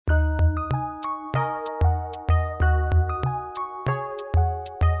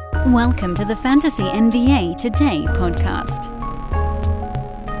Welcome to the Fantasy NBA Today podcast.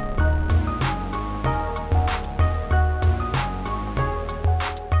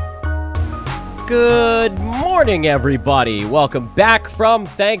 Good morning, everybody. Welcome back from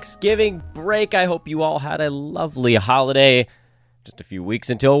Thanksgiving break. I hope you all had a lovely holiday. Just a few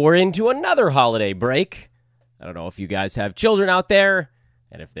weeks until we're into another holiday break. I don't know if you guys have children out there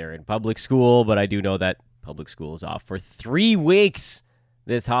and if they're in public school, but I do know that public school is off for 3 weeks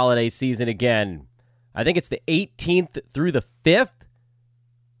this holiday season again. I think it's the 18th through the 5th.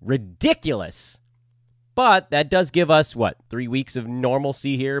 Ridiculous. But that does give us, 3 weeks of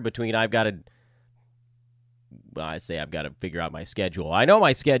normalcy here between I've got to figure out my schedule. I know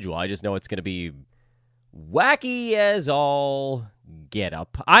my schedule. I just know it's going to be wacky as all get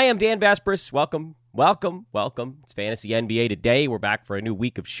up. I am Dan Vespris. Welcome. It's Fantasy NBA Today. We're back for a new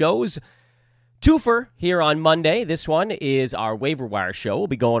week of shows. Twofer here on Monday. This one is our Waiver Wire show. We'll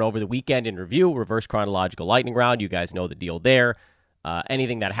be going over the weekend in review, reverse chronological lightning round. You guys know the deal there.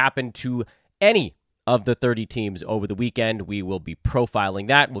 Anything that happened to any of the 30 teams over the weekend, we will be profiling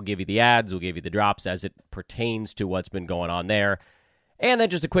that. We'll give you the ads. We'll give you the drops as it pertains to what's been going on there. And then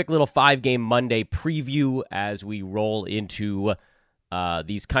just a quick little 5-game Monday preview as we roll into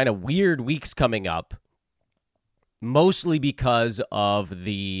these kind of weird weeks coming up, mostly because of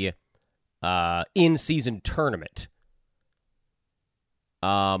the in-season tournament.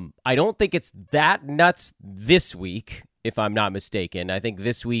 I don't think it's that nuts this week, if I'm not mistaken. I think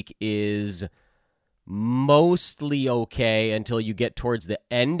this week is mostly okay until you get towards the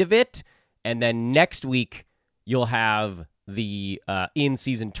end of it, and then next week you'll have the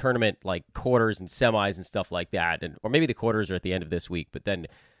in-season tournament, like quarters and semis and stuff like that, or maybe the quarters are at the end of this week, but then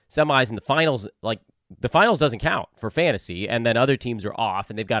semis and the finals, like the finals doesn't count for fantasy, and then other teams are off,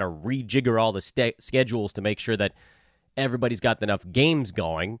 and they've got to rejigger all the schedules to make sure that everybody's got enough games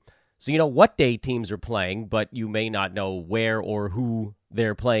going. So you know what day teams are playing, but you may not know where or who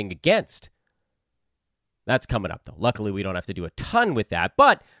they're playing against. That's coming up, though. Luckily, we don't have to do a ton with that.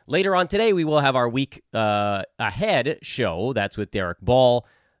 But later on today, we will have our week ahead show. That's with Derek Ball.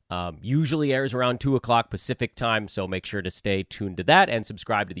 Usually airs around 2 o'clock Pacific time, so make sure to stay tuned to that and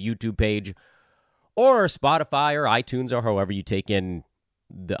subscribe to the YouTube page or Spotify or iTunes or however you take in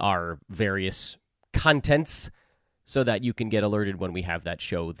our various contents so that you can get alerted when we have that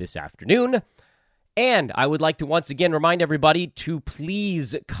show this afternoon. And I would like to once again remind everybody to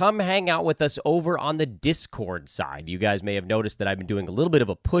please come hang out with us over on the Discord side. You guys may have noticed that I've been doing a little bit of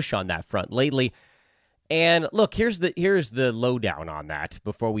a push on that front lately. And look, here's the lowdown on that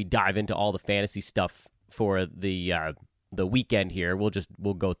before we dive into all the fantasy stuff for the weekend here.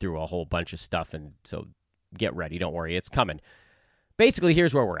 We'll go through a whole bunch of stuff, and so get ready. Don't worry, it's coming. Basically,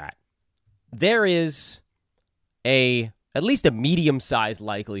 here's where we're at. There is at least a medium-sized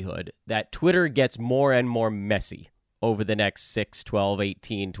likelihood that Twitter gets more and more messy over the next 6, 12,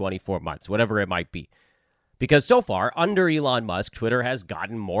 18, 24 months, whatever it might be. Because so far, under Elon Musk, Twitter has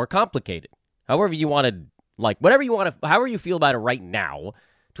gotten more complicated. However you feel about it right now,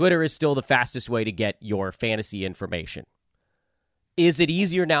 Twitter is still the fastest way to get your fantasy information. Is it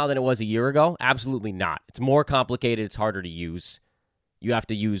easier now than it was a year ago? Absolutely not. It's more complicated. It's harder to use. You have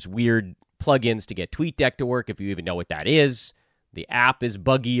to use weird plugins to get TweetDeck to work, if you even know what that is. The app is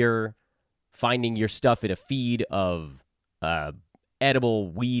buggier. Finding your stuff in a feed of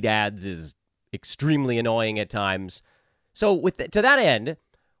edible weed ads is extremely annoying at times. So to that end,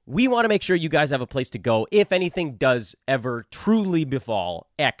 we want to make sure you guys have a place to go if anything does ever truly befall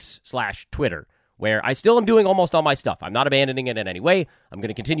X/Twitter, where I still am doing almost all my stuff. I'm not abandoning it in any way. I'm going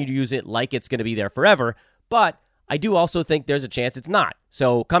to continue to use it like it's going to be there forever, but I do also think there's a chance it's not.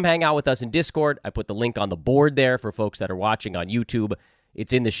 So come hang out with us in Discord. I put the link on the board there for folks that are watching on YouTube.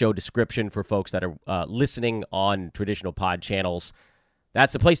 It's in the show description for folks that are listening on traditional pod channels.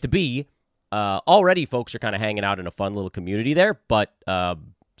 That's the place to be. Already, folks are kind of hanging out in a fun little community there, but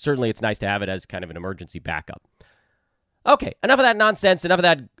certainly it's nice to have it as kind of an emergency backup. Okay, enough of that nonsense, enough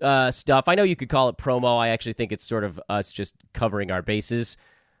of that stuff. I know you could call it promo. I actually think it's sort of us just covering our bases.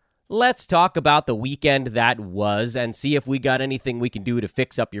 Let's talk about the weekend that was and see if we got anything we can do to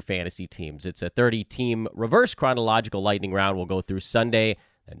fix up your fantasy teams. It's a 30-team reverse chronological lightning round. We'll go through Sunday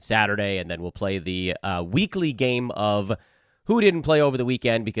and Saturday, and then we'll play the weekly game of who didn't play over the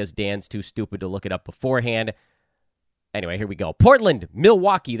weekend because Dan's too stupid to look it up beforehand. Anyway, here we go. Portland,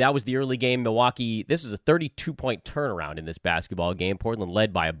 Milwaukee. That was the early game. Milwaukee, this was a 32-point turnaround in this basketball game. Portland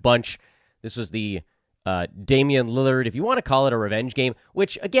led by a bunch. This was the Damian Lillard, if you want to call it a revenge game,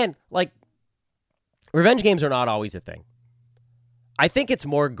 which, again, like, revenge games are not always a thing. I think it's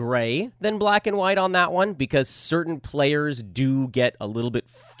more gray than black and white on that one because certain players do get a little bit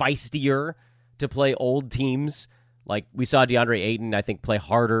feistier to play old teams. Like we saw DeAndre Ayton, I think, play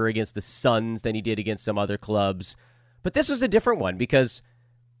harder against the Suns than he did against some other clubs. But this was a different one because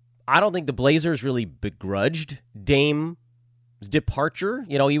I don't think the Blazers really begrudged Dame's departure.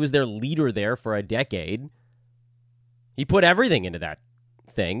 You know, he was their leader there for a decade. He put everything into that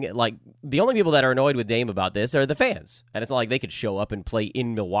thing. Like, the only people that are annoyed with Dame about this are the fans. And it's not like they could show up and play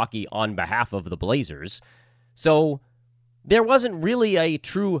in Milwaukee on behalf of the Blazers. So there wasn't really a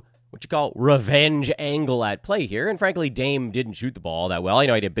true, what you call, revenge angle at play here. And frankly, Dame didn't shoot the ball that well. I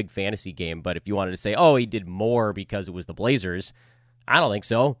know he did a big fantasy game, but if you wanted to say, oh, he did more because it was the Blazers, I don't think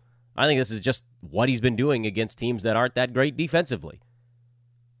so. I think this is just what he's been doing against teams that aren't that great defensively.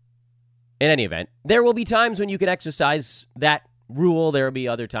 In any event, there will be times when you can exercise that rule. There will be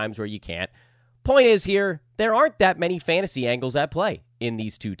other times where you can't. Point is here, there aren't that many fantasy angles at play in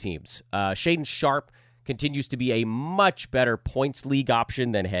these two teams. Shaedon Sharpe continues to be a much better points league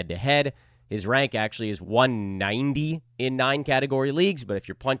option than head-to-head. His rank actually is 190 in 9 category leagues, but if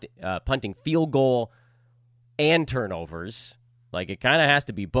you're punting field goal and turnovers, like it kind of has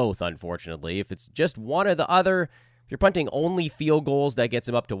to be both, unfortunately. If it's just one or the other, if you're punting only field goals, that gets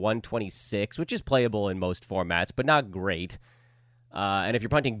him up to 126, which is playable in most formats, but not great. And if you're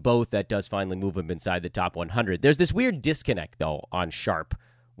punting both, that does finally move him inside the top 100. There's this weird disconnect, though, on Sharpe,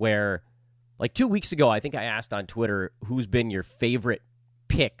 where, like 2 weeks ago, I think I asked on Twitter, who's been your favorite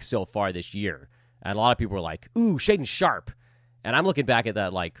pick so far this year? And a lot of people were like, ooh, Shaedon Sharpe. And I'm looking back at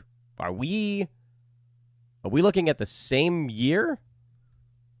that like, are we looking at the same year?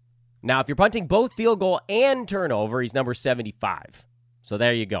 Now, if you're punting both field goal and turnover, he's number 75. So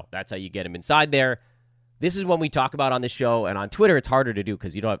there you go. That's how you get him inside there. This is when we talk about on the show, and on Twitter it's harder to do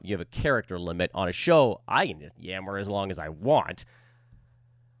because you have a character limit. On a show, I can just yammer as long as I want.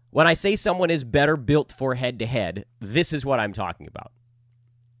 When I say someone is better built for head-to-head, this is what I'm talking about.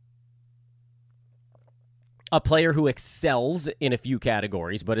 A player who excels in a few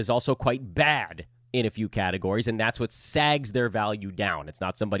categories, but is also quite bad in a few categories, and that's what sags their value down. It's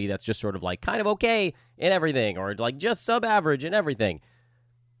not somebody that's just sort of like kind of okay in everything or like just sub-average in everything.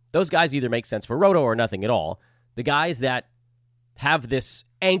 Those guys either make sense for Roto or nothing at all. The guys that have this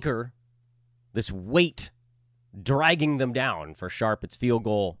anchor, this weight dragging them down for Sharpe, it's field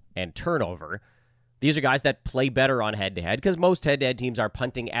goal and turnover. These are guys that play better on head-to-head because most head-to-head teams are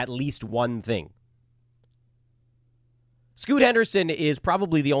punting at least one thing. Scoot Henderson is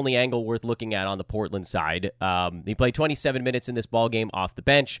probably the only angle worth looking at on the Portland side. He played 27 minutes in this ballgame off the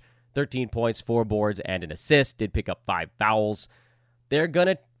bench, 13 points, 4 boards, and an assist. Did pick up 5 fouls. They're going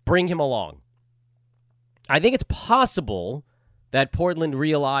to bring him along. I think it's possible that Portland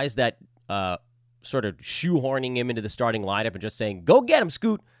realized that sort of shoehorning him into the starting lineup and just saying, go get him,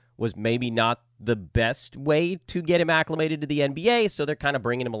 Scoot, was maybe not the best way to get him acclimated to the NBA, so they're kind of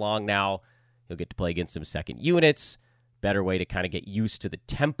bringing him along now. He'll get to play against some second units. Better way to kind of get used to the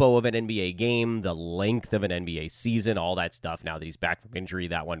tempo of an NBA game, the length of an NBA season, all that stuff. Now that he's back from injury,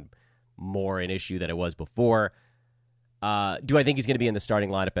 that one more an issue than it was before. Do I think he's going to be in the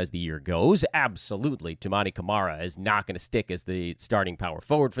starting lineup as the year goes? Absolutely. Toumani Camara is not going to stick as the starting power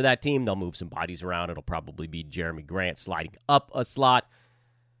forward for that team. They'll move some bodies around. It'll probably be Jeremy Grant sliding up a slot.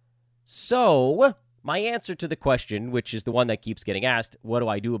 So my answer to the question, which is the one that keeps getting asked, what do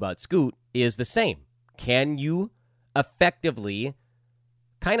I do about Scoot, is the same. Can you effectively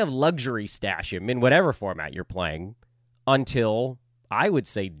kind of luxury stash him in whatever format you're playing until, I would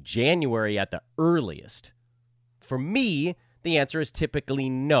say, January at the earliest? For me, the answer is typically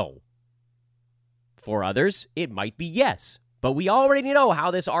no. For others, it might be yes. But we already know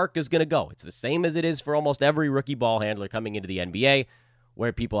how this arc is going to go. It's the same as it is for almost every rookie ball handler coming into the NBA,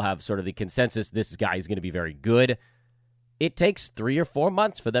 where people have sort of the consensus this guy is going to be very good. It takes 3 or 4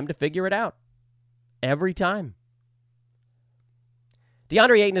 months for them to figure it out. Every time.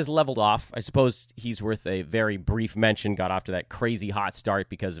 DeAndre Ayton has leveled off. I suppose he's worth a very brief mention. Got off to that crazy hot start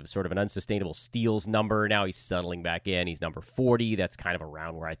because of sort of an unsustainable steals number. Now he's settling back in. He's number 40. That's kind of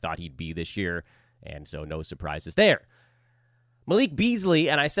around where I thought he'd be this year, and so no surprises there. Malik Beasley,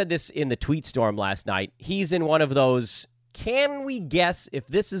 and I said this in the tweet storm last night, he's in one of those, can we guess if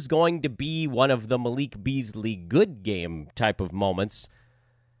this is going to be one of the Malik Beasley good game type of moments?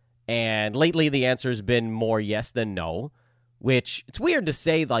 And lately the answer has been more yes than no. Which, it's weird to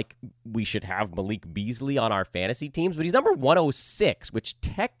say, like, we should have Malik Beasley on our fantasy teams, but he's number 106, which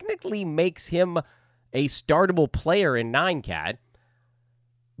technically makes him a startable player in 9-cat.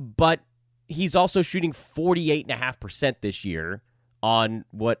 But he's also shooting 48.5% this year on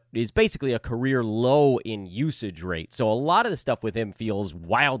what is basically a career low in usage rate. So a lot of the stuff with him feels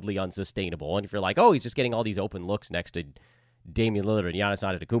wildly unsustainable. And if you're like, oh, he's just getting all these open looks next to Damian Lillard and Giannis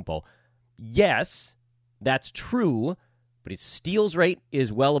Antetokounmpo, yes, that's true, but his steals rate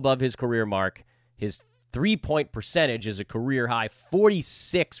is well above his career mark. His three-point percentage is a career high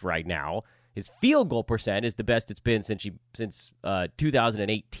 46 right now. His field goal percent is the best it's been since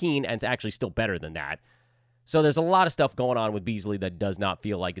 2018, and it's actually still better than that. So there's a lot of stuff going on with Beasley that does not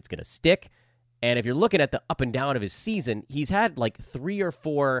feel like it's going to stick. And if you're looking at the up and down of his season, he's had like 3 or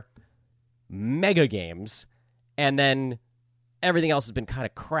 4 mega games, and then everything else has been kind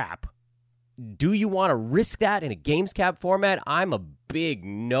of crap. Do you want to risk that in a games cap format? I'm a big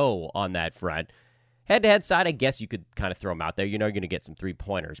no on that front. Head-to-head side, I guess you could kind of throw him out there. You know you're going to get some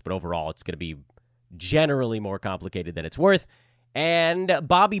three-pointers, but overall it's going to be generally more complicated than it's worth. And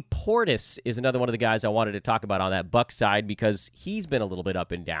Bobby Portis is another one of the guys I wanted to talk about on that Bucks side because he's been a little bit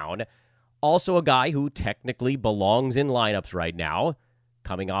up and down. Also a guy who technically belongs in lineups right now,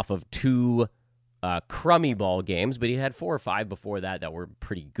 coming off of 2 crummy ball games, but he had 4 or 5 before that were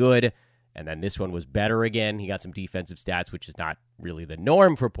pretty good. And then this one was better again. He got some defensive stats, which is not really the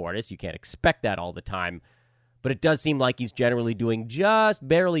norm for Portis. You can't expect that all the time. But it does seem like he's generally doing just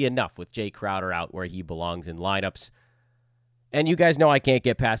barely enough with Jay Crowder out where he belongs in lineups. And you guys know I can't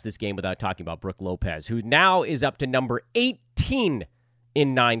get past this game without talking about Brook Lopez, who now is up to number 18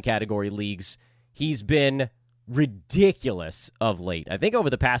 in 9 category leagues. He's been ridiculous of late. I think over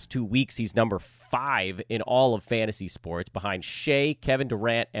the past 2 weeks, he's number 5 in all of fantasy sports behind Shea, Kevin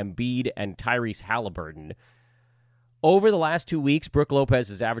Durant, Embiid, and Tyrese Halliburton. Over the last 2 weeks, Brook Lopez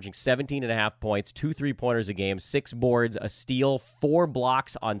is averaging 17.5 points, 2 3-pointers a game, 6 boards, a steal, 4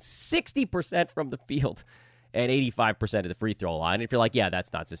 blocks on 60% from the field, and 85% of the free throw line. If you're like, yeah,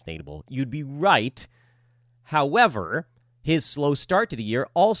 that's not sustainable, you'd be right. However, his slow start to the year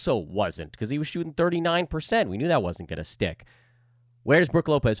also wasn't because he was shooting 39%. We knew that wasn't going to stick. Where does Brook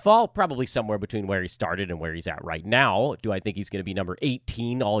Lopez fall? Probably somewhere between where he started and where he's at right now. Do I think he's going to be number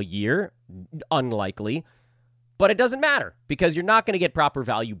 18 all year? Unlikely. But it doesn't matter because you're not going to get proper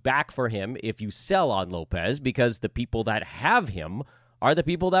value back for him if you sell on Lopez because the people that have him are the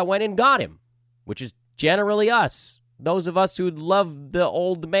people that went and got him, which is generally us. Those of us who love the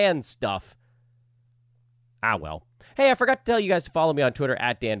old man stuff. Ah, well. Hey, I forgot to tell you guys to follow me on Twitter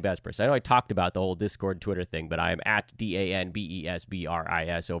at Dan Besbris. I know I talked about the whole Discord Twitter thing, but I am at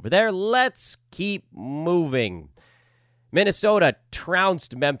DanBesbris over there. Let's keep moving. Minnesota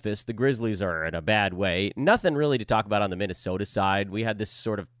trounced Memphis. The Grizzlies are in a bad way. Nothing really to talk about on the Minnesota side. We had this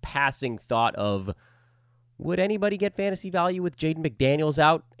sort of passing thought of, would anybody get fantasy value with Jaden McDaniels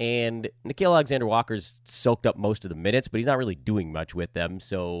out? And Nickeil Alexander-Walker's soaked up most of the minutes, but he's not really doing much with them,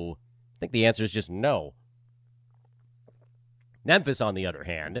 so I think the answer is just no. Memphis, on the other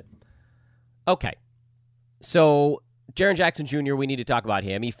hand, okay, so Jaren Jackson Jr., we need to talk about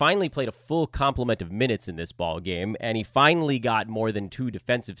him. He finally played a full complement of minutes in this ball game, and he finally got more than 2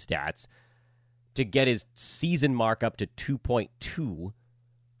 defensive stats to get his season mark up to 2.2,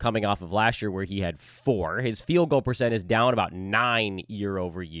 coming off of last year where he had 4. His field goal percent is down about 9 year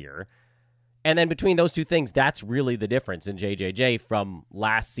over year. And then between those two things, that's really the difference in JJJ from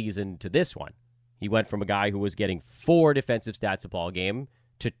last season to this one. He went from a guy who was getting 4 defensive stats a ball game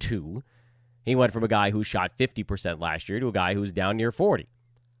to 2. He went from a guy who shot 50% last year to a guy who's down near 40.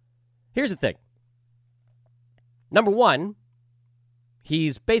 Here's the thing. Number one,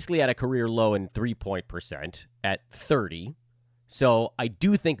 he's basically at a career low in 3-point percent at 30. So I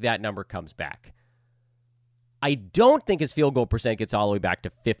do think that number comes back. I don't think his field goal percent gets all the way back to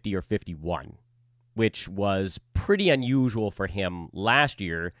 50 or 51, which was pretty unusual for him last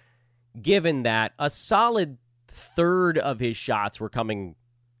year, given that a solid third of his shots were coming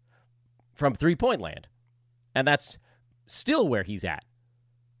from three-point land. And that's still where he's at.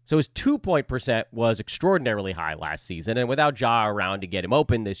 So his 2-point percent was extraordinarily high last season, and without Ja around to get him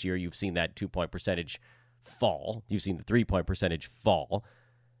open this year, you've seen that 2-point percentage fall. You've seen the 3-point percentage fall.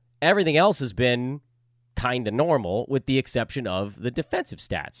 Everything else has been kind of normal, with the exception of the defensive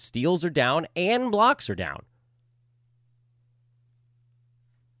stats. Steals are down and blocks are down.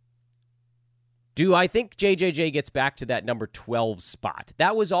 Do I think JJJ gets back to that number 12 spot?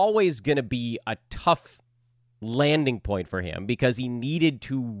 That was always going to be a tough landing point for him because he needed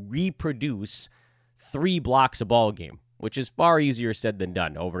to reproduce 3 blocks a ball game, which is far easier said than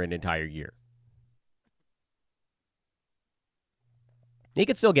done over an entire year. He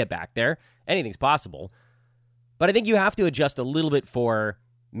could still get back there. Anything's possible. But I think you have to adjust a little bit for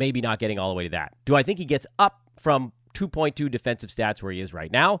maybe not getting all the way to that. Do I think he gets up from 2.2 defensive stats where he is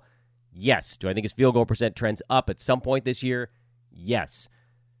right now? Yes. Do I think his field goal percent trends up at some point this year? Yes.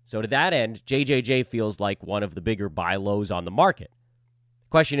 So to that end, JJJ feels like one of the bigger buy lows on the market.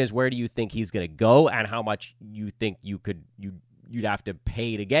 Question is, where do you think he's going to go and how much you think you'd have to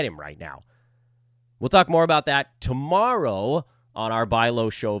pay to get him right now? We'll talk more about that tomorrow on our buy low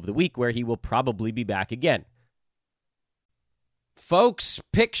show of the week, where he will probably be back again. Folks,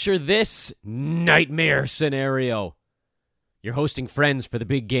 picture this nightmare scenario. You're hosting friends for the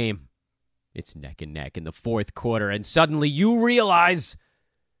big game. It's neck and neck in the fourth quarter, and suddenly you realize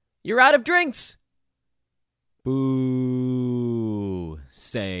you're out of drinks. Boo,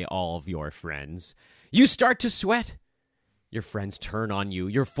 say all of your friends. You start to sweat. Your friends turn on you.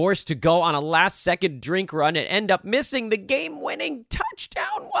 You're forced to go on a last-second drink run and end up missing the game-winning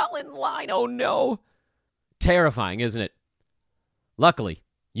touchdown while in line. Oh, no. Terrifying, isn't it? Luckily,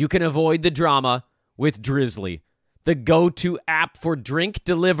 you can avoid the drama with Drizzly, the go-to app for drink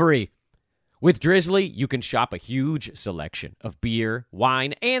delivery. With Drizzly, you can shop a huge selection of beer,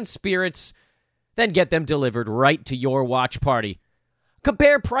 wine, and spirits, then get them delivered right to your watch party.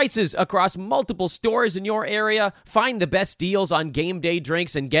 Compare prices across multiple stores in your area, find the best deals on game day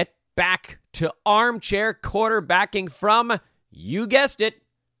drinks, and get back to armchair quarterbacking from, you guessed it,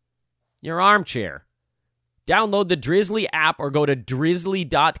 your armchair. Download the Drizzly app or go to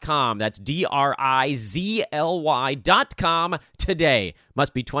drizzly.com. That's DRIZLY.com today.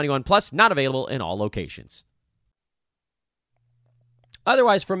 Must be 21 plus, not available in all locations.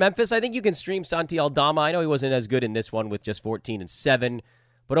 Otherwise, for Memphis, I think you can stream Santi Aldama. I know he wasn't as good in this one with just 14 and 7,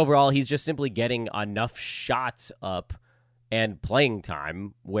 but overall, he's just simply getting enough shots up and playing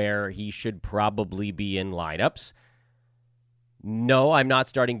time where he should probably be in lineups. No, I'm not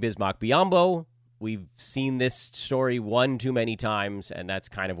starting Bismack Biyombo. We've seen this story one too many times, and that's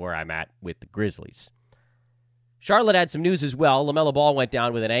kind of where I'm at with the Grizzlies. Charlotte had some news as well. LaMelo Ball went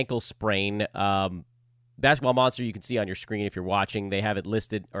down with an ankle sprain. Basketball Monster, you can see on your screen if you're watching, they have it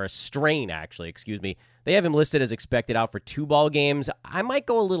listed, or a strain actually, excuse me. They have him listed as expected out for 2 ball games. I might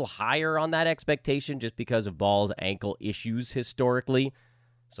go a little higher on that expectation just because of Ball's ankle issues historically.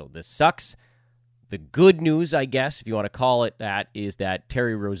 So this sucks. The good news, I guess, if you want to call it that, is that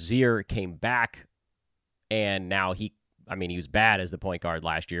Terry Rozier came back, and now he was bad as the point guard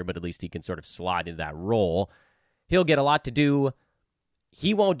last year, but at least he can sort of slide into that role. He'll get a lot to do.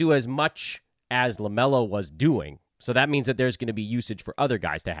 He won't do as much as LaMelo was doing, so that means that there's going to be usage for other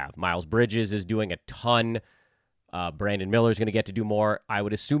guys to have. Miles Bridges is doing a ton. Brandon Miller's going to get to do more. I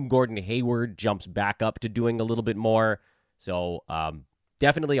would assume Gordon Hayward jumps back up to doing a little bit more. So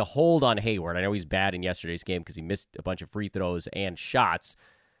definitely a hold on Hayward. I know he's bad in yesterday's game because he missed a bunch of free throws and shots.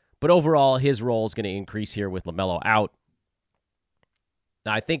 But overall, his role is going to increase here with LaMelo out.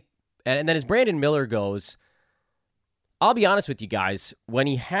 Now, I think, and then as Brandon Miller goes, I'll be honest with you guys, when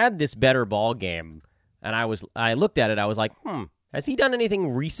he had this better ball game, and I looked at it, I was like, has he done anything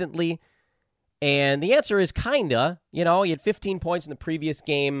recently? And the answer is kinda. You know, he had 15 points in the previous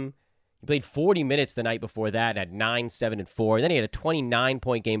game. He played 40 minutes the night before that, had 9, 7, and 4. Then he had a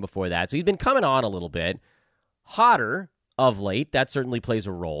 29-point game before that. So he's been coming on a little bit. Hotter of late, that certainly plays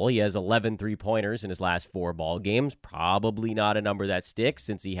a role. He has 11 3-pointers in his last 4 ball games. Probably not a number that sticks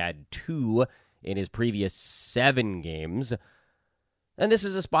since he had 2 in his previous 7 games. And this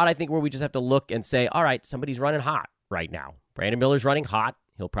is a spot, I think, where we just have to look and say, all right, somebody's running hot right now. Brandon Miller's running hot.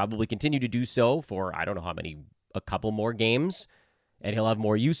 He'll probably continue to do so for, I don't know how many, a couple more games. And he'll have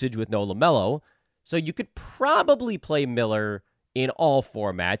more usage with no LaMelo. So you could probably play Miller in all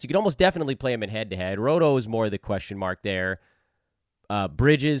formats. You could almost definitely play him in head-to-head. Roto is more the question mark there.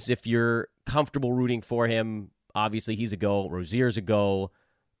 Bridges, if you're comfortable rooting for him, obviously he's a go. Rozier's a go.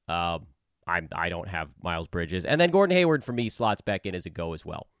 I don't have Miles Bridges. And then Gordon Hayward, for me, slots back in as a go as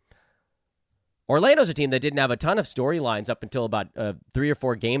well. Orlando's a team that didn't have a ton of storylines up until about 3 or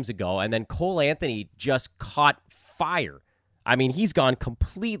 4 games ago, and then Cole Anthony just caught fire. I mean, he's gone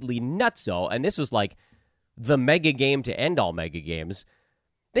completely nutso, and this was like the mega game to end all mega games.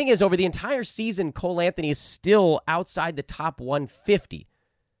 Thing is, over the entire season, Cole Anthony is still outside the top 150.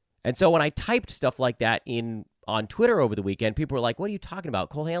 And so when I typed stuff like that on Twitter over the weekend, people were like, what are you talking about?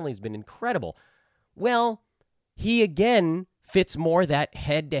 Cole Anthony's been incredible. Well, he again fits more that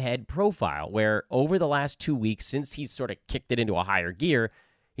head-to-head profile, where over the last 2 weeks, since he's sort of kicked it into a higher gear,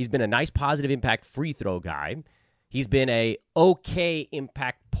 he's been a nice positive impact free throw guy. He's been a okay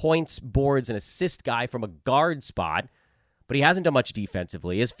impact points, boards, and assist guy from a guard spot, but he hasn't done much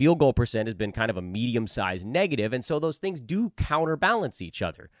defensively. His field goal percent has been kind of a medium-sized negative, and so those things do counterbalance each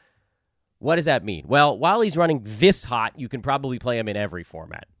other. What does that mean? Well, while he's running this hot, you can probably play him in every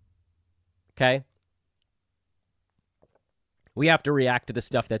format. Okay? We have to react to the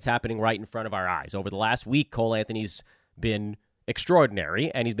stuff that's happening right in front of our eyes. Over the last week, Cole Anthony's been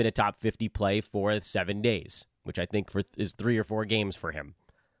extraordinary, and he's been a top 50 play for 7 days, which I think is 3 or 4 games for him.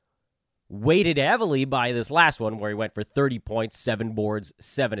 Weighted heavily by this last one where he went for 30 points, 7 boards,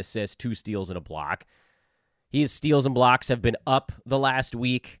 7 assists, 2 steals, and a block. His steals and blocks have been up the last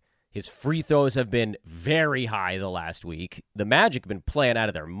week. His free throws have been very high the last week. The Magic have been playing out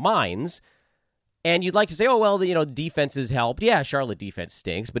of their minds. And you'd like to say, oh, well, defenses helped. Yeah, Charlotte defense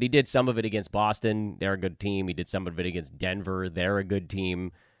stinks, but he did some of it against Boston. They're a good team. He did some of it against Denver. They're a good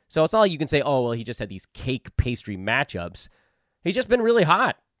team. So it's not like you can say, oh, well, he just had these cake pastry matchups. He's just been really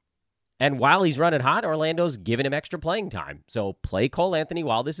hot. And while he's running hot, Orlando's giving him extra playing time. So play Cole Anthony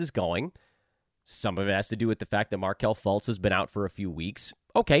while this is going. Some of it has to do with the fact that Markelle Fultz has been out for a few weeks.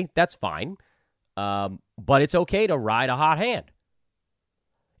 Okay, that's fine. But it's okay to ride a hot hand.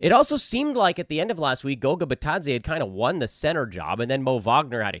 It also seemed like at the end of last week, Goga Bitadze had kind of won the center job, and then Mo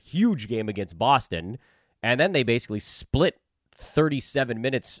Wagner had a huge game against Boston, and then they basically split 37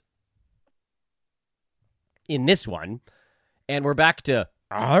 minutes in this one, and we're back to,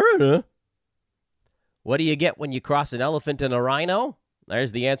 I don't know. What do you get when you cross an elephant and a rhino?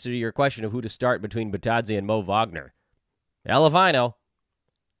 There's the answer to your question of who to start between Bitadze and Mo Wagner. Hell if I know.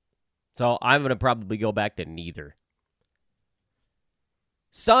 So I'm going to probably go back to neither.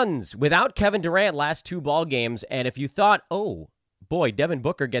 Suns, without Kevin Durant last 2 ball games, and if you thought, oh, boy, Devin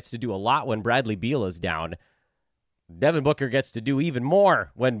Booker gets to do a lot when Bradley Beal is down, Devin Booker gets to do even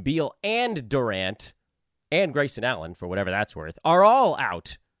more when Beal and Durant and Grayson Allen, for whatever that's worth, are all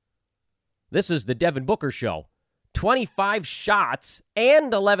out. This is the Devin Booker show. 25 shots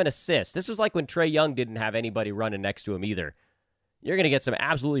and 11 assists. This was like when Trae Young didn't have anybody running next to him either. You're going to get some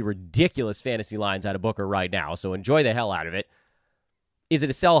absolutely ridiculous fantasy lines out of Booker right now, so enjoy the hell out of it. Is it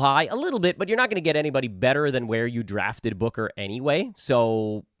a sell high? A little bit, but you're not going to get anybody better than where you drafted Booker anyway,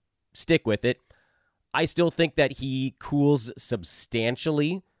 so stick with it. I still think that he cools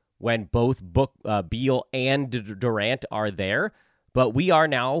substantially when both Beal and Durant are there, but we are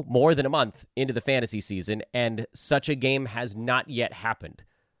now more than a month into the fantasy season, and such a game has not yet happened.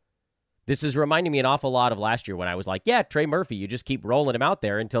 This is reminding me an awful lot of last year when I was like, yeah, Trey Murphy, you just keep rolling him out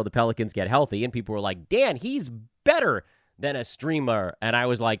there until the Pelicans get healthy, and people were like, Dan, he's better than a streamer. And I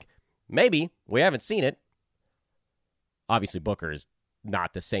was like, maybe. We haven't seen it. Obviously, Booker is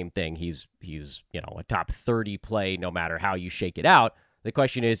not the same thing. He's a top 30 play no matter how you shake it out. The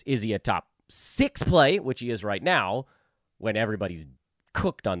question is he a top 6 play, which he is right now, when everybody's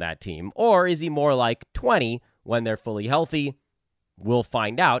cooked on that team? Or is he more like 20 when they're fully healthy? We'll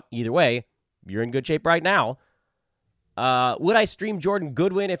find out. Either way, you're in good shape right now. Would I stream Jordan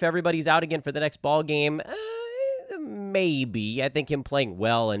Goodwin if everybody's out again for the next ball game? Maybe. I think him playing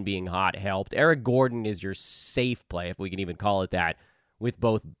well and being hot helped. Eric Gordon is your safe play, if we can even call it that, with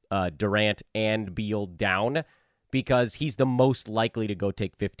both Durant and Beal down, because he's the most likely to go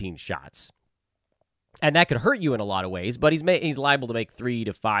take 15 shots. And that could hurt you in a lot of ways, but he's liable to make 3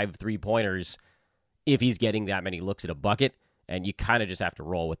 to 5 3-pointers if he's getting that many looks at a bucket, and you kind of just have to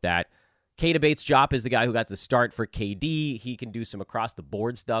roll with that. Keita Bates-Diop is the guy who got the start for KD. He can do some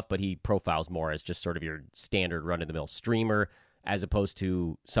across-the-board stuff, but he profiles more as just sort of your standard run-of-the-mill streamer as opposed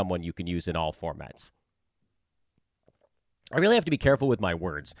to someone you can use in all formats. I really have to be careful with my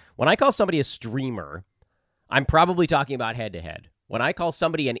words. When I call somebody a streamer, I'm probably talking about head-to-head. When I call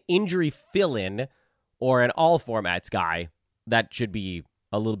somebody an injury fill-in or an all-formats guy, that should be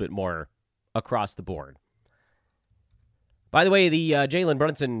a little bit more across the board. By the way, the Jalen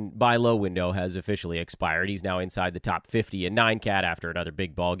Brunson buy low window has officially expired. He's now inside the top 50 in 9-cat after another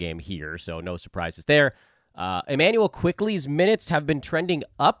big ball game here, so no surprises there. Emmanuel Quickley's minutes have been trending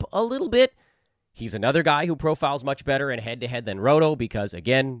up a little bit. He's another guy who profiles much better in head-to-head than Roto because,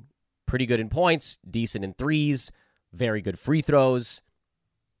 again, pretty good in points, decent in threes, very good free throws.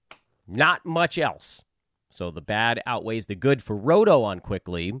 Not much else. So the bad outweighs the good for Roto on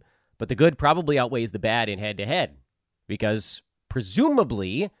Quickley, but the good probably outweighs the bad in head-to-head. Because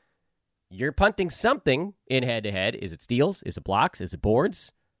presumably, you're punting something in head-to-head. Is it steals? Is it blocks? Is it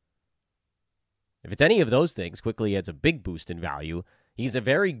boards? If it's any of those things, Quickley adds a big boost in value. He's a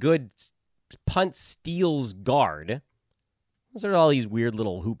very good punt steals guard. Those are all these weird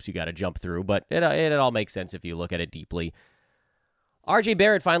little hoops you got to jump through, but it all makes sense if you look at it deeply. RJ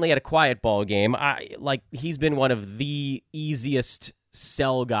Barrett finally had a quiet ball game. He's been one of the easiest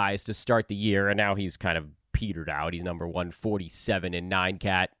sell guys to start the year, and now he's kind of petered out. He's number 147 in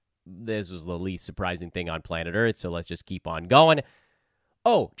 9-cat. This was the least surprising thing on planet Earth, so let's just keep on going.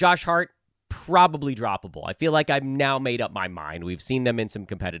 Oh, Josh Hart, probably droppable. I feel like I've now made up my mind. We've seen them in some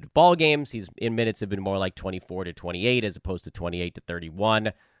competitive ball games. He's in minutes have been more like 24 to 28 as opposed to 28 to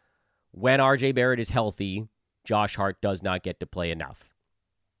 31. When RJ Barrett is healthy, Josh Hart does not get to play enough.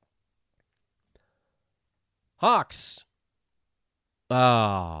 Hawks.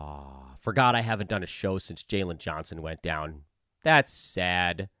 Forgot I haven't done a show since Jalen Johnson went down. That's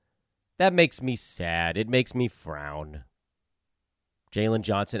sad. That makes me sad. It makes me frown. Jalen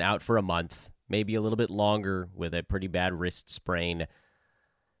Johnson out for a month, maybe a little bit longer with a pretty bad wrist sprain.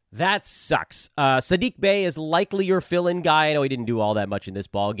 That sucks. Saddiq Bey is likely your fill-in guy. I know he didn't do all that much in this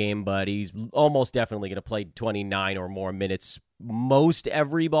ball game, but he's almost definitely going to play 29 or more minutes most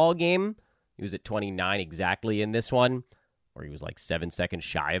every ball game. He was at 29 exactly in this one, or he was like 7 seconds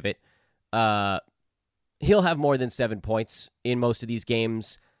shy of it. He'll have more than 7 points in most of these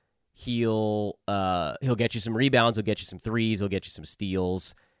games. He'll get you some rebounds. He'll get you some threes. He'll get you some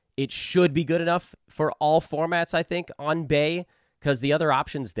steals. It should be good enough for all formats, I think, on Bey, because the other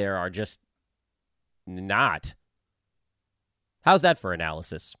options there are just not. How's that for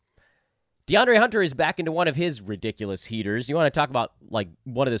analysis? DeAndre Hunter is back into one of his ridiculous heaters. You want to talk about like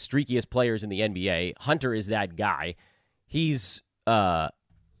one of the streakiest players in the NBA. Hunter is that guy. He's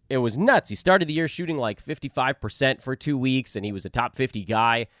it was nuts. He started the year shooting like 55% for 2 weeks, and he was a top 50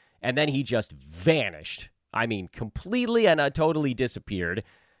 guy, and then he just vanished. I mean, completely and totally disappeared.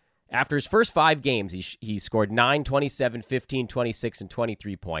 After his first 5 games, he scored 9, 27, 15, 26, and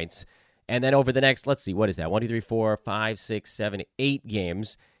 23 points. And then over the next, let's see, what is that? 1, 2, 3, 4, 5, 6, 7, 8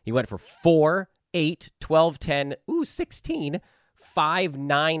 games. He went for 4, 8, 12, 10, 16, 5,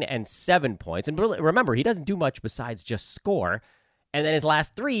 9, and 7 points. And remember, he doesn't do much besides just score. And then his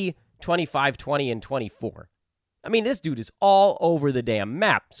last 3, 25, 20, and 24. I mean, this dude is all over the damn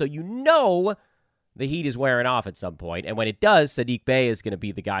map. So you know the heat is wearing off at some point. And when it does, Saddiq Bey is going to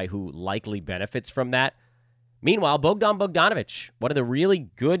be the guy who likely benefits from that. Meanwhile, Bogdan Bogdanovic, one of the really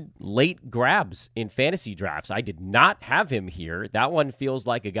good late grabs in fantasy drafts. I did not have him here. That one feels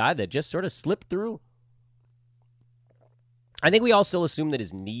like a guy that just sort of slipped through. I think we all still assume that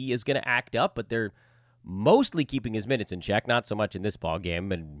his knee is going to act up, but they're mostly keeping his minutes in check, not so much in this ball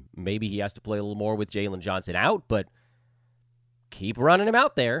game, and maybe he has to play a little more with Jalen Johnson out, but keep running him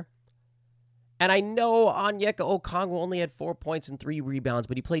out there. And I know Onyeka Okongwu only had 4 points and 3 rebounds,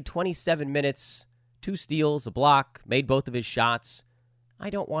 but he played 27 minutes, 2 steals, a block, made both of his shots.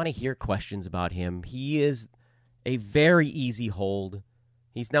 I don't want to hear questions about him. He is a very easy hold.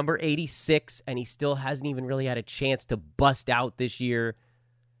 He's number 86, and he still hasn't even really had a chance to bust out this year.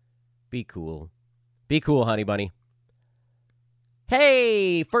 Be cool. Be cool, honey bunny.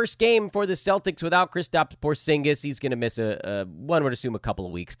 Hey, first game for the Celtics without Kristaps Porzingis. He's going to miss one would assume a couple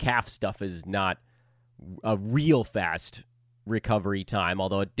of weeks. Calf stuff is not a real fast recovery time,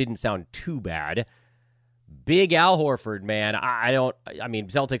 although it didn't sound too bad. Big Al Horford, man. I mean,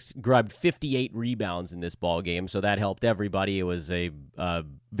 Celtics grabbed 58 rebounds in this ball game, so that helped everybody. It was a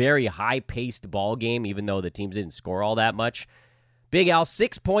very high-paced ball game, even though the teams didn't score all that much. Big Al,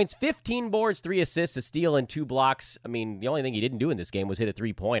 6 points, 15 boards, 3 assists, a steal, and 2 blocks. I mean, the only thing he didn't do in this game was hit a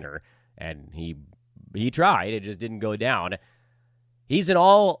three-pointer, and he tried. It just didn't go down. He's an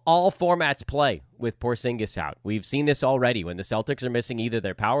all formats play with Porzingis out. We've seen this already when the Celtics are missing either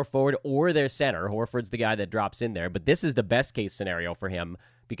their power forward or their center. Horford's the guy that drops in there, but this is the best-case scenario for him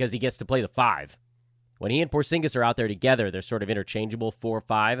because he gets to play the 5. When he and Porzingis are out there together, they're sort of interchangeable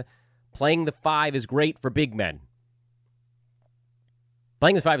 4-5. Playing the 5 is great for big men.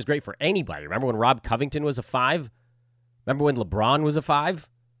 Playing the 5 is great for anybody. Remember when Rob Covington was a 5? Remember when LeBron was a 5?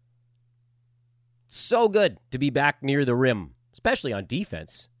 So good to be back near the rim, especially on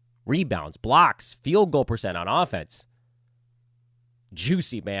defense. Rebounds, blocks, field goal percent on offense.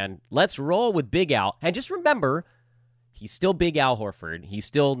 Juicy, man. Let's roll with Big Al. And just remember, he's still Big Al Horford. He's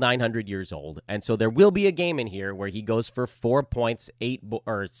still 900 years old. And so there will be a game in here where he goes for 4 points,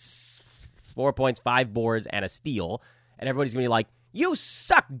 4 points, 5 boards, and a steal. And everybody's going to be like, "You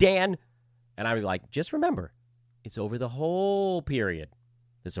suck, Dan." And I'd be like, just remember, it's over the whole period.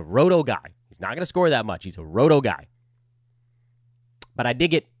 This is a roto guy. He's not going to score that much. He's a roto guy. But I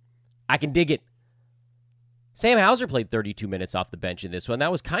dig it. I can dig it. Sam Hauser played 32 minutes off the bench in this one.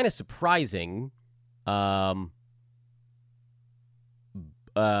 That was kind of surprising how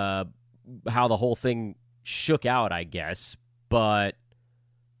the whole thing shook out, I guess. But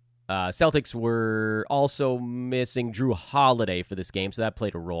Celtics were also missing Drew Holiday for this game, so that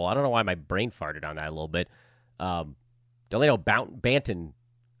played a role. I don't know why my brain farted on that a little bit. Delano Banton.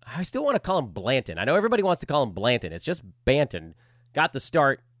 I still want to call him Blanton. I know everybody wants to call him Blanton. It's just Banton. Got the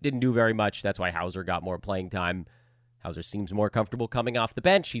start, didn't do very much. That's why Hauser got more playing time. Hauser seems more comfortable coming off the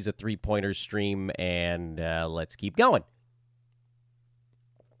bench. He's a three-pointer stream, and let's keep going.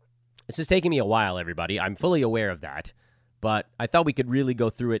 This is taking me a while, everybody. I'm fully aware of that, but I thought we could really go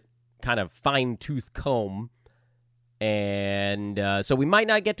through it kind of fine-tooth comb And so we might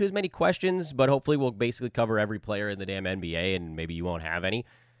not get to as many questions, but hopefully we'll basically cover every player in the damn NBA, and maybe you won't have any.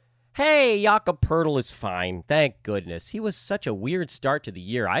 Hey, Jakob Poeltl is fine. Thank goodness. He was such a weird start to the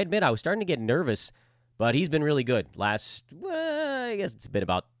year. I admit I was starting to get nervous, but he's been really good. I guess it's been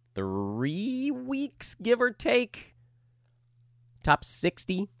about 3 weeks, give or take. Top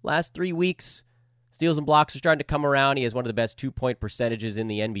 60 last 3 weeks. Steals and blocks are starting to come around. He has one of the best 2-point percentages in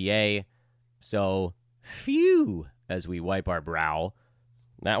the NBA. So, phew, as we wipe our brow.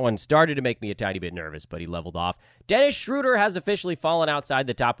 That one started to make me a tiny bit nervous, but he leveled off. Dennis Schroeder has officially fallen outside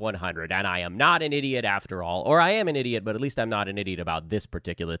the top 100, and I am not an idiot after all. Or I am an idiot, but at least I'm not an idiot about this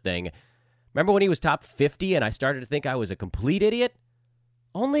particular thing. Remember when he was top 50 and I started to think I was a complete idiot?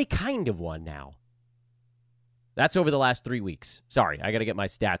 Only kind of one now. That's over the last 3 weeks. Sorry, I got to get my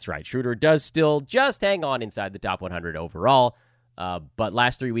stats right. Schroeder does still just hang on inside the top 100 overall, but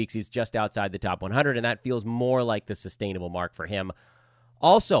last 3 weeks he's just outside the top 100, and that feels more like the sustainable mark for him.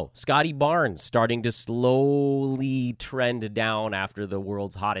 Also, Scotty Barnes starting to slowly trend down after the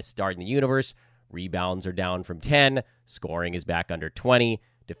world's hottest start in the universe. Rebounds are down from 10. Scoring is back under 20.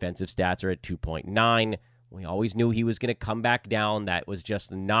 Defensive stats are at 2.9. We always knew he was going to come back down. That was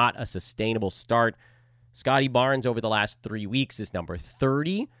just not a sustainable start. Scotty Barnes over the last 3 weeks is number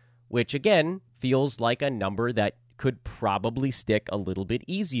 30, which again feels like a number that could probably stick a little bit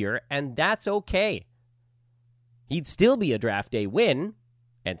easier, and that's okay. He'd still be a draft day win,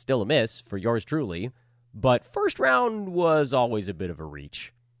 and still a miss for yours truly, but first round was always a bit of a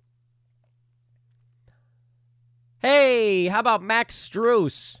reach. Hey, how about Max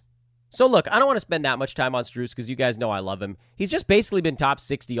Strus? So look, I don't want to spend that much time on Strus because you guys know I love him. He's just basically been top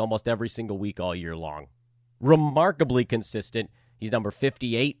 60 almost every single week all year long. Remarkably consistent. He's number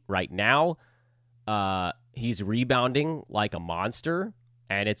 58 right now. He's rebounding like a monster,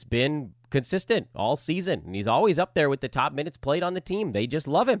 and it's been consistent all season, and he's always up there with the top minutes played on the team. They just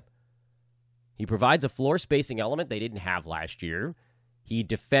love him. He provides a floor spacing element they didn't have last year. He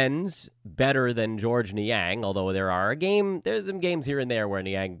defends better than George Niang, although there's some games here and there where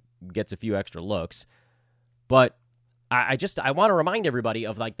Niang gets a few extra looks. But I want to remind everybody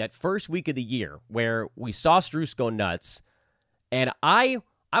of like that first week of the year where we saw Strus go nuts, and I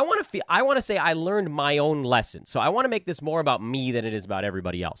want to say I learned my own lesson. So I want to make this more about me than it is about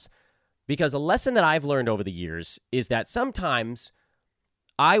everybody else. Because a lesson that I've learned over the years is that sometimes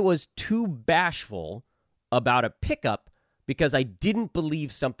I was too bashful about a pickup because I didn't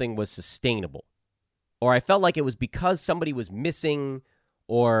believe something was sustainable. Or I felt like it was because somebody was missing,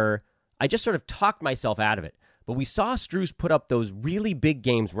 or I just sort of talked myself out of it. But we saw Strus put up those really big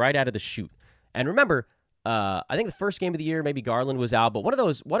games right out of the chute. And remember, I think the first game of the year, maybe Garland was out, but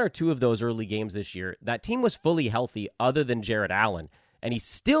one or two of those early games this year, that team was fully healthy other than Jarrett Allen, and he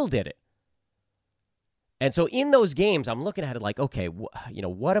still did it. And so in those games, I'm looking at it like, okay,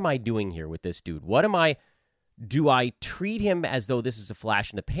 what am I doing here with this dude? Do I treat him as though this is a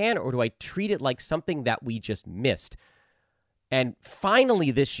flash in the pan, or do I treat it like something that we just missed? And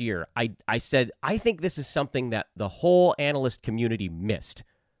finally this year, I said, I think this is something that the whole analyst community missed,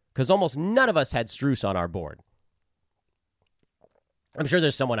 because almost none of us had Strus on our board. I'm sure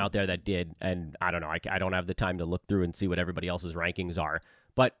there's someone out there that did, and I don't know. I don't have the time to look through and see what everybody else's rankings are.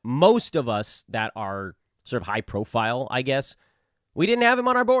 But most of us that are sort of high profile, I guess, we didn't have him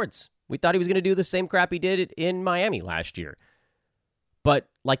on our boards. We thought he was going to do the same crap he did in Miami last year. But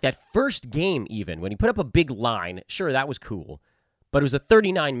like that first game even, when he put up a big line, sure, that was cool. But it was the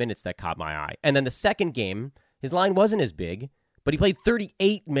 39 minutes that caught my eye. And then the second game, his line wasn't as big, but he played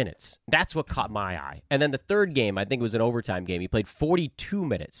 38 minutes. That's what caught my eye. And then the third game, I think it was an overtime game, he played 42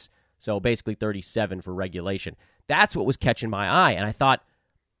 minutes. So basically 37 for regulation. That's what was catching my eye. And I thought,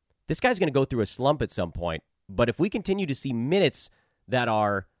 this guy's going to go through a slump at some point. But if we continue to see minutes that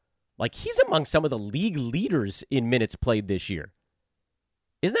are, like, he's among some of the league leaders in minutes played this year.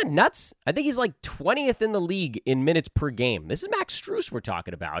 Isn't that nuts? I think he's like 20th in the league in minutes per game. This is Max Strus we're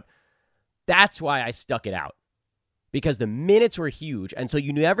talking about. That's why I stuck it out. Because the minutes were huge, and so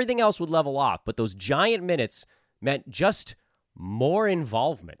you knew everything else would level off, but those giant minutes meant just more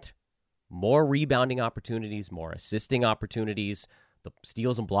involvement. More rebounding opportunities, more assisting opportunities, the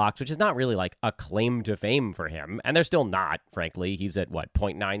steals and blocks, which is not really like a claim to fame for him. And they're still not, frankly. He's at,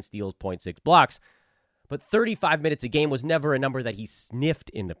 0.9 steals, 0.6 blocks. But 35 minutes a game was never a number that he sniffed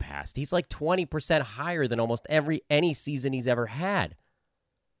in the past. He's like 20% higher than almost any season he's ever had.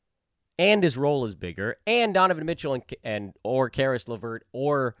 And his role is bigger. And Donovan Mitchell or Karis LeVert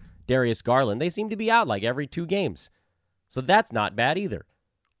or Darius Garland, they seem to be out like every 2 games. So that's not bad either.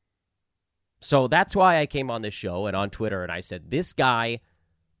 So that's why I came on this show and on Twitter and I said, this guy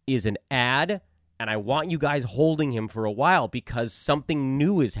is an ad, And I want you guys holding him for a while because something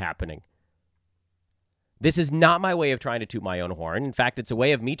new is happening. This is not my way of trying to toot my own horn. In fact, it's a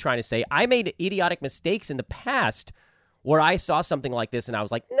way of me trying to say I made idiotic mistakes in the past where I saw something like this and I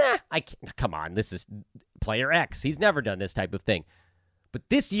was like, nah, I can't. Come on, this is player X. He's never done this type of thing. But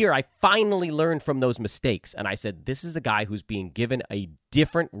this year, I finally learned from those mistakes. And I said, this is a guy who's being given a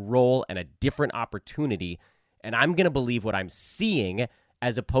different role and a different opportunity. And I'm going to believe what I'm seeing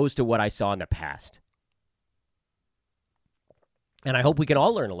as opposed to what I saw in the past. And I hope we can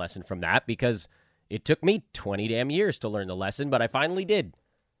all learn a lesson from that because it took me 20 damn years to learn the lesson, but I finally did.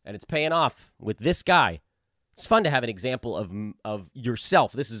 And it's paying off with this guy. It's fun to have an example of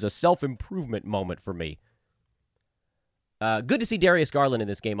yourself. This is a self-improvement moment for me. Good to see Darius Garland in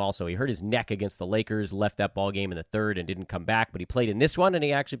this game also. He hurt his neck against the Lakers, left that ball game in the third and didn't come back, but he played in this one, and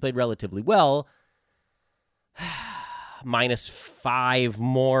he actually played relatively well. -5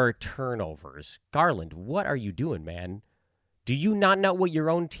 more turnovers. Garland, what are you doing, man? Do you not know what your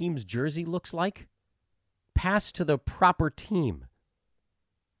own team's jersey looks like? Pass to the proper team.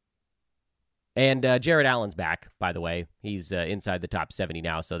 And Jared Allen's back, by the way. He's inside the top 70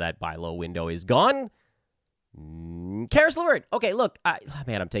 now, so that buy low window is gone. Karis LeVert. Okay, look,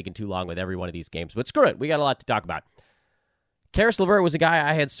 I'm taking too long with every one of these games, but screw it. We got a lot to talk about. Karis LeVert was a guy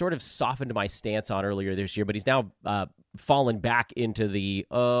I had sort of softened my stance on earlier this year, but he's now fallen back into the,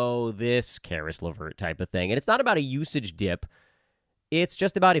 this Karis LeVert type of thing. And it's not about a usage dip. It's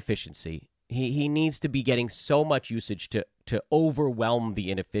just about efficiency. He needs to be getting so much usage to overwhelm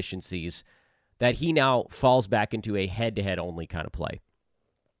the inefficiencies that he now falls back into a head-to-head only kind of play.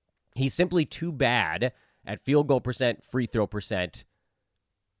 He's simply too bad at field goal percent, free throw percent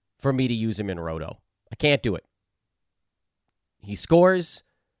for me to use him in Roto. I can't do it. He scores.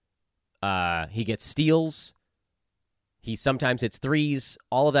 He gets steals. He sometimes hits threes.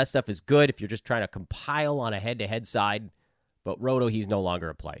 All of that stuff is good if you're just trying to compile on a head-to-head side. But Roto, he's no longer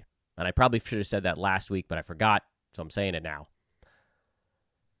a play. And I probably should have said that last week, but I forgot, so I'm saying it now.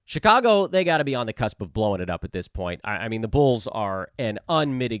 Chicago, they got to be on the cusp of blowing it up at this point. I mean, the Bulls are an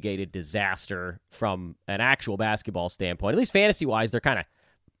unmitigated disaster from an actual basketball standpoint. At least fantasy-wise, they're kind of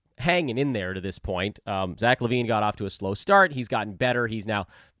hanging in there to this point. Zach LaVine got off to a slow start. He's gotten better. He's now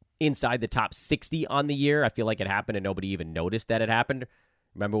inside the top 60 on the year. I feel like it happened and nobody even noticed that it happened.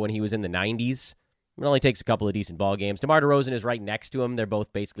 Remember when he was in the 90s? It only takes a couple of decent ball games. DeMar DeRozan is right next to him. They're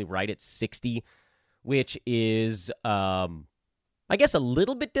both basically right at 60, which is, I guess, a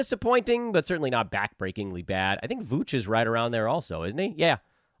little bit disappointing, but certainly not backbreakingly bad. I think Vooch is right around there also, isn't he? Yeah.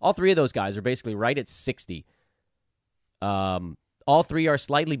 All three of those guys are basically right at 60. All three are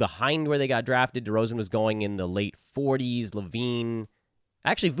slightly behind where they got drafted. DeRozan was going in the late 40s. LaVine,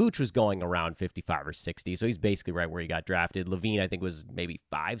 actually, Vooch was going around 55 or 60, so he's basically right where he got drafted. LaVine, I think, was maybe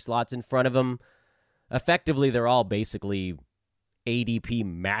 5 slots in front of him. Effectively, they're all basically ADP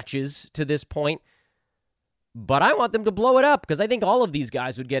matches to this point. But I want them to blow it up because I think all of these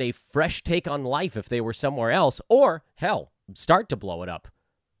guys would get a fresh take on life if they were somewhere else. Or, hell, start to blow it up.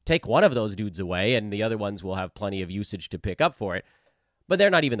 Take one of those dudes away, and the other ones will have plenty of usage to pick up for it. But they're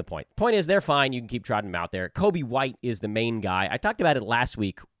not even the point. Point is, they're fine. You can keep trotting them out there. Kobe White is the main guy. I talked about it last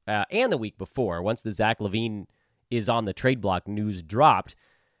week and the week before, once the Zach LaVine is on the trade block news dropped.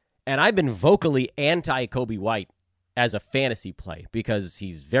 And I've been vocally anti-Kobe White as a fantasy play because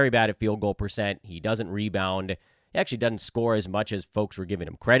he's very bad at field goal percent. He doesn't rebound. He actually doesn't score as much as folks were giving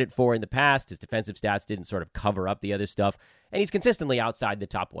him credit for in the past. His defensive stats didn't sort of cover up the other stuff. And he's consistently outside the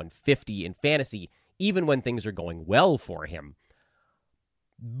top 150 in fantasy, even when things are going well for him.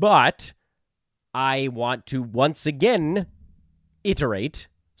 But I want to once again iterate,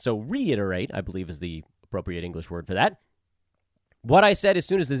 so reiterate, I believe is the appropriate English word for that, what I said as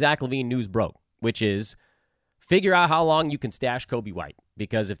soon as the Zach LaVine news broke, which is figure out how long you can stash Kobe White.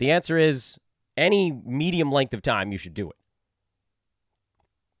 Because if the answer is any medium length of time, you should do it.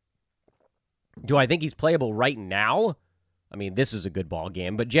 Do I think he's playable right now? I mean, this is a good ball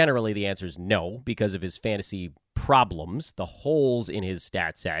game, but generally the answer is no because of his fantasy problems, the holes in his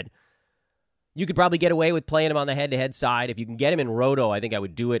stat set. You could probably get away with playing him on the head-to-head side. If you can get him in Roto, I think I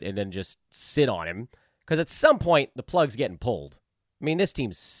would do it and then just sit on him because at some point the plug's getting pulled. I mean, this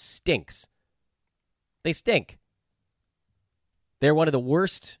team stinks. They stink. They're one of the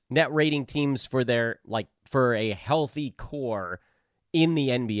worst net rating teams for for a healthy core in the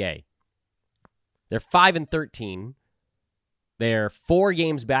NBA. They're 5-13. They're 4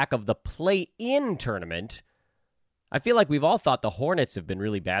 games back of the play-in tournament. I feel like we've all thought the Hornets have been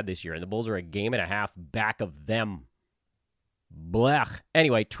really bad this year, and the Bulls are a game and a half back of them. Blech.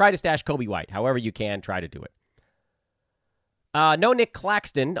 Anyway, try to stash Kobe White. However you can, try to do it. No Nick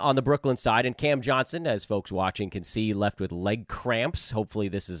Claxton on the Brooklyn side, and Cam Johnson, as folks watching can see, left with leg cramps. Hopefully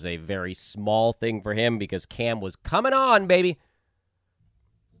this is a very small thing for him because Cam was coming on, baby.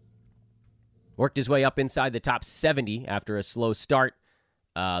 Worked his way up inside the top 70 after a slow start.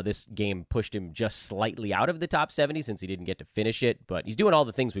 This game pushed him just slightly out of the top 70 since he didn't get to finish it, but he's doing all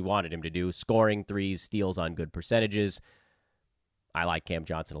the things we wanted him to do, scoring threes, steals on good percentages. I like Cam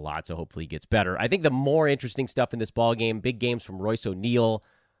Johnson a lot, so hopefully he gets better. I think the more interesting stuff in this ballgame, big games from Royce O'Neal,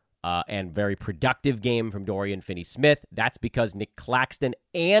 and very productive game from Dorian Finney-Smith. That's because Nick Claxton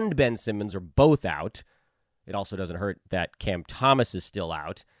and Ben Simmons are both out. It also doesn't hurt that Cam Thomas is still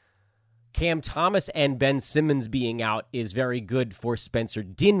out. Cam Thomas and Ben Simmons being out is very good for Spencer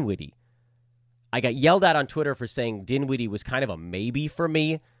Dinwiddie. I got yelled at on Twitter for saying Dinwiddie was kind of a maybe for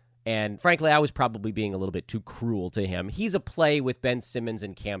me, and frankly, I was probably being a little bit too cruel to him. He's a play with Ben Simmons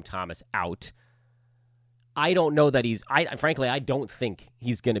and Cam Thomas out. I don't know that frankly, I don't think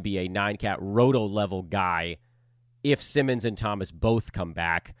he's going to be a 9-cat roto-level guy if Simmons and Thomas both come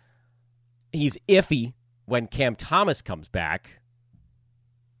back. He's iffy when Cam Thomas comes back,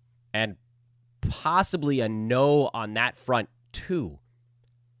 and possibly a no on that front, too.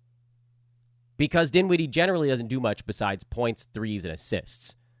 Because Dinwiddie generally doesn't do much besides points, threes, and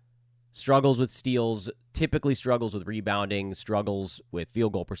assists. Struggles with steals, typically struggles with rebounding, struggles with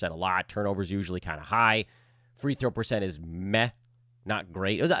field goal percent a lot. Turnovers usually kind of high. Free throw percent is meh, not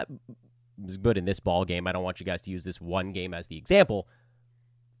great. It was good in this ball game. I don't want you guys to use this one game as the example.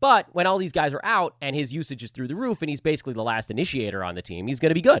 But when all these guys are out and his usage is through the roof and he's basically the last initiator on the team, he's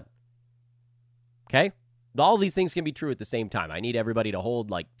going to be good. Okay? All these things can be true at the same time. I need everybody to hold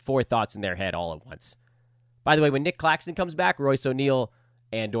like 4 thoughts in their head all at once. By the way, when Nick Claxton comes back, Royce O'Neal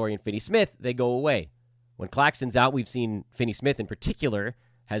and Dorian Finney-Smith, they go away. When Claxton's out, we've seen Finney-Smith in particular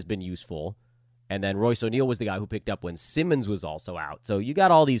has been useful. And then Royce O'Neal was the guy who picked up when Simmons was also out. So you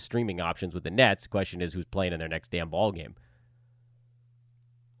got all these streaming options with the Nets. The question is who's playing in their next damn ball game.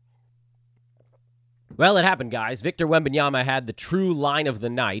 Well, it happened, guys. Victor Wembanyama had the true line of the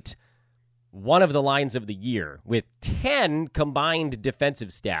night, one of the lines of the year, with 10 combined defensive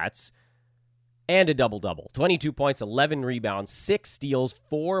stats and a double-double. 22 points, 11 rebounds, 6 steals,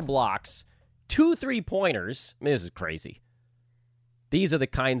 4 blocks, 2 3-pointers. I mean, this is crazy. These are the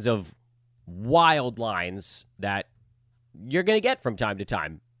kinds of wild lines that you're going to get from time to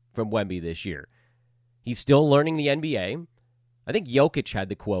time from Wemby this year. He's still learning the NBA. I think Jokic had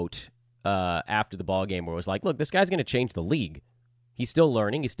the quote after the ball game where it was like, look, this guy's going to change the league. He's still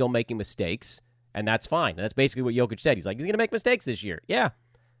learning. He's still making mistakes, and that's fine. And that's basically what Jokic said. He's like, he's going to make mistakes this year. Yeah.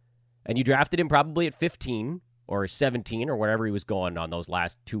 And you drafted him probably at 15 or 17 or whatever he was going on those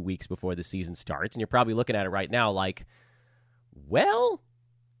last 2 weeks before the season starts. And you're probably looking at it right now like, well,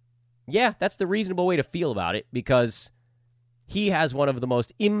 yeah, that's the reasonable way to feel about it because he has one of the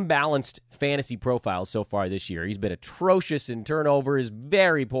most imbalanced fantasy profiles so far this year. He's been atrocious in turnovers,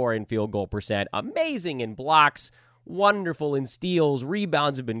 very poor in field goal percent, amazing in blocks, wonderful in steals,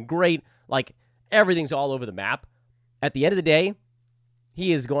 rebounds have been great. Like, everything's all over the map. At the end of the day,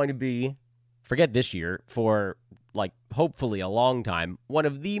 he is going to be, forget this year, for, like, hopefully a long time, one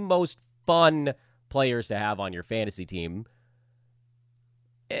of the most fun players to have on your fantasy team.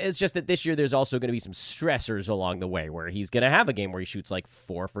 It's just that this year there's also going to be some stressors along the way where he's going to have a game where he shoots like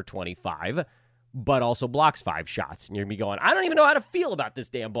 4 for 25, but also blocks 5 shots. And you're going to be going, I don't even know how to feel about this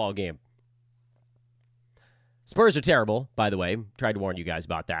damn ball game. Spurs are terrible, by the way. Tried to warn you guys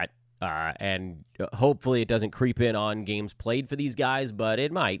about that. And hopefully it doesn't creep in on games played for these guys, but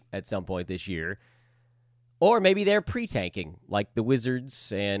it might at some point this year. Or maybe they're pre-tanking, like the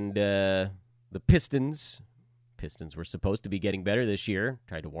Wizards and the Pistons. Pistons were supposed to be getting better this year.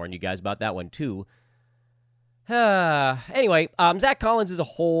 Tried to warn you guys about that one, too. Anyway, Zach Collins as a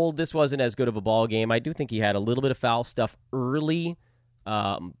whole, this wasn't as good of a ball game. I do think he had a little bit of foul stuff early.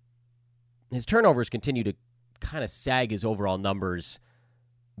 His turnovers continue to kind of sag his overall numbers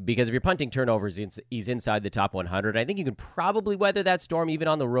because if you're punting turnovers, he's inside the top 100. I think you can probably weather that storm even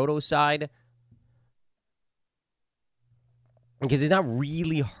on the roto side because he's not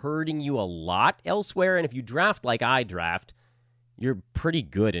really hurting you a lot elsewhere. And if you draft like I draft, you're pretty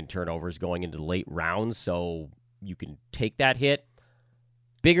good in turnovers going into the late rounds, so you can take that hit.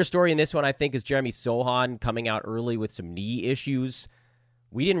 Bigger story in this one, I think, is Jeremy Sohan coming out early with some knee issues.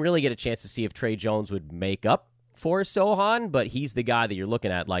 We didn't really get a chance to see if Trey Jones would make up for Sohan, but he's the guy that you're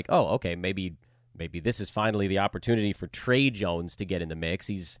looking at like, oh, okay, maybe this is finally the opportunity for Trey Jones to get in the mix.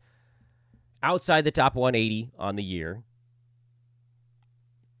 He's outside the top 180 on the year.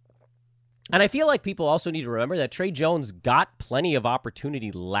 And I feel like people also need to remember that Trey Jones got plenty of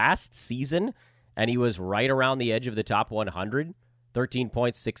opportunity last season and he was right around the edge of the top 100. 13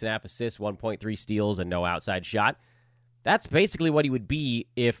 points, 6.5 assists, 1.3 steals, and no outside shot. That's basically what he would be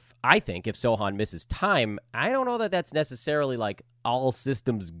if Sochan misses time. I don't know that that's necessarily like all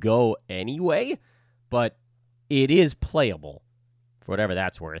systems go anyway, but it is playable for whatever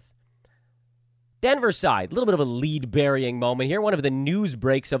that's worth. Denver side, a little bit of a lead-burying moment here. One of the news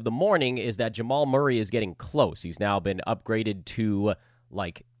breaks of the morning is that Jamal Murray is getting close. He's now been upgraded to,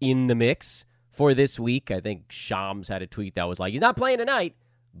 like, in the mix for this week. I think Shams had a tweet that was like, he's not playing tonight,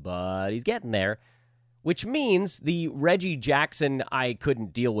 but he's getting there, which means the Reggie Jackson I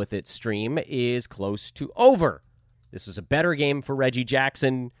couldn't deal with it stream is close to over. This was a better game for Reggie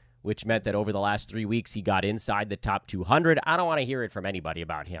Jackson, which meant that over the last 3 weeks, he got inside the top 200. I don't want to hear it from anybody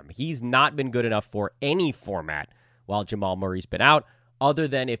about him. He's not been good enough for any format while Jamal Murray's been out, other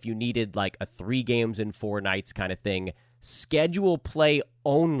than if you needed like a 3 games in 4 nights kind of thing, schedule play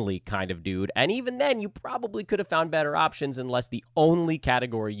only kind of dude. And even then, you probably could have found better options unless the only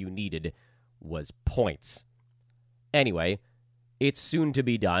category you needed was points. Anyway, it's soon to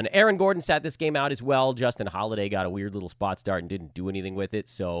be done. Aaron Gordon sat this game out as well. Justin Holiday got a weird little spot start and didn't do anything with it,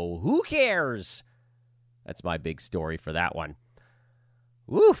 so who cares? That's my big story for that one.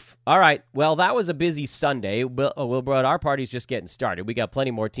 Woof. All right, well, that was a busy Sunday. But our party's just getting started. We got plenty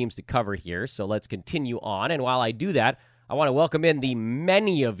more teams to cover here, so let's continue on. And while I do that, I want to welcome in the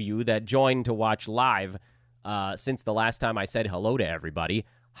many of you that joined to watch live since the last time I said hello to everybody.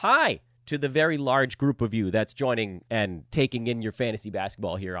 Hi to the very large group of you that's joining and taking in your fantasy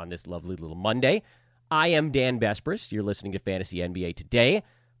basketball here on this lovely little Monday. I am Dan Bespris. You're listening to Fantasy NBA Today.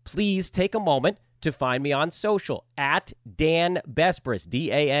 Please take a moment to find me on social at Dan Bespris,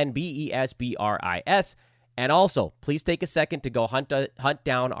 DANBESBRIS. And also, please take a second to go hunt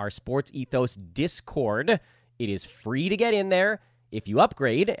down our Sports Ethos Discord. It is free to get in there. If you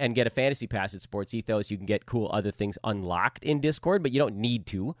upgrade and get a fantasy pass at Sports Ethos, you can get cool other things unlocked in Discord, but you don't need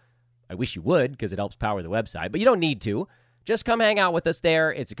to. I wish you would because it helps power the website, but you don't need to. Just come hang out with us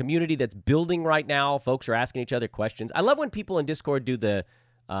there. It's a community that's building right now. Folks are asking each other questions. I love when people in Discord do the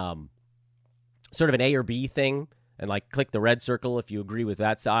sort of an A or B thing and like click the red circle if you agree with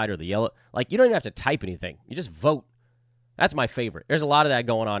that side or the yellow. Like you don't even have to type anything. You just vote. That's my favorite. There's a lot of that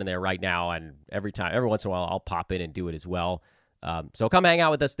going on in there right now, and every once in a while, I'll pop in and do it as well. So come hang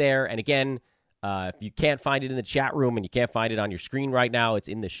out with us there. And again, if you can't find it in the chat room and you can't find it on your screen right now, it's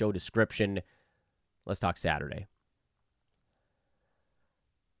in the show description. Let's talk Saturday.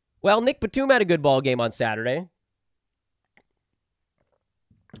 Well, Nick Batum had a good ball game on Saturday.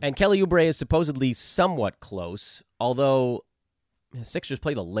 And Kelly Oubre is supposedly somewhat close, although the Sixers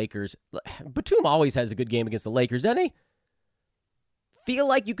play the Lakers. Batum always has a good game against the Lakers, doesn't he? Feel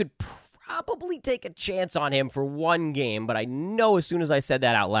like you could probably take a chance on him for one game, but I know as soon as I said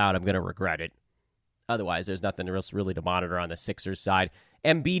that out loud, I'm going to regret it. Otherwise, there's nothing else really to monitor on the Sixers side.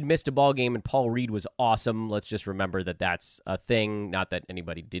 Embiid missed a ball game, and Paul Reed was awesome. Let's just remember that that's a thing. Not that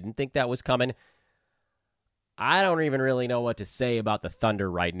anybody didn't think that was coming. I don't even really know what to say about the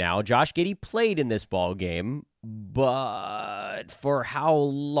Thunder right now. Josh Giddey played in this ball game, but for how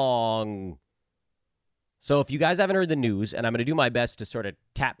long? So if you guys haven't heard the news, and I'm going to do my best to sort of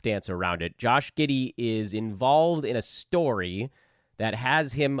tap dance around it, Josh Giddey is involved in a story that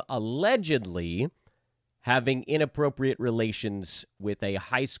has him allegedly having inappropriate relations with a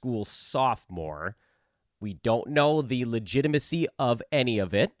high school sophomore. We don't know the legitimacy of any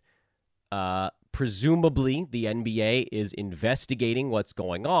of it. Presumably, the NBA is investigating what's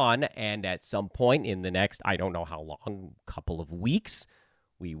going on, and at some point in the next, I don't know how long, couple of weeks,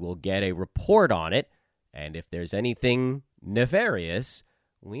 we will get a report on it. And if there's anything nefarious,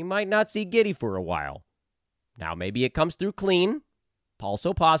 we might not see Giddey for a while. Now, maybe it comes through clean.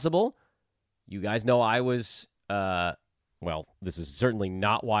 Also possible. You guys know I was, this is certainly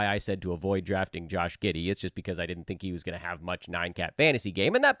not why I said to avoid drafting Josh Giddey. It's just because I didn't think he was going to have much 9-cat fantasy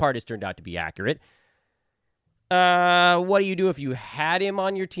game, and that part has turned out to be accurate. What do you do if you had him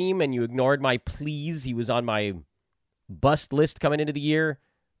on your team and you ignored my pleas? He was on my bust list coming into the year.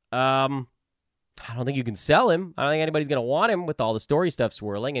 I don't think you can sell him. I don't think anybody's going to want him with all the story stuff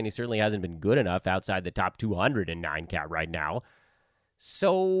swirling, and he certainly hasn't been good enough outside the top 200 in 9-cat right now.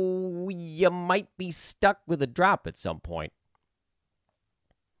 So you might be stuck with a drop at some point.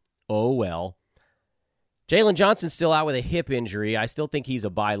 Oh, well. Jalen Johnson's still out with a hip injury. I still think he's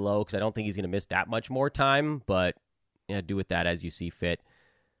a buy low because I don't think he's going to miss that much more time, but do with that as you see fit.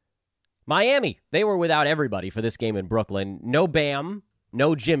 Miami, they were without everybody for this game in Brooklyn. No Bam,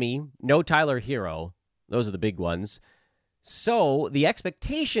 no Jimmy, no Tyler Hero. Those are the big ones. So the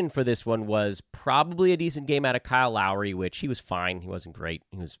expectation for this one was probably a decent game out of Kyle Lowry, which he was fine. He wasn't great.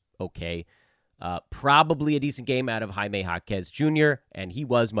 He was okay. Probably a decent game out of Jaime Jaquez Jr., and he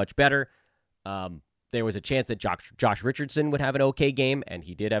was much better. There was a chance that Josh Richardson would have an okay game, and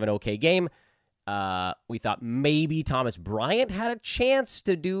he did have an okay game. We thought maybe Thomas Bryant had a chance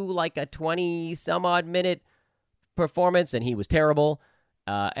to do like a 20-some-odd minute performance, and he was terrible.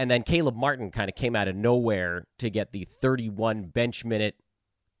 And then Caleb Martin kind of came out of nowhere to get the 31 bench minute.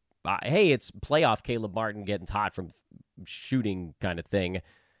 Hey, it's playoff Caleb Martin getting hot from shooting kind of thing.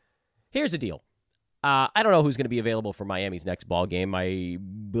 Here's the deal. I don't know who's going to be available for Miami's next ball game. I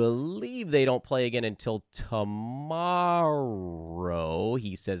believe they don't play again until tomorrow,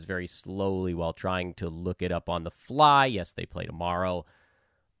 he says very slowly while trying to look it up on the fly. Yes, they play tomorrow.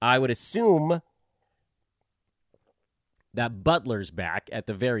 I would assume that Butler's back at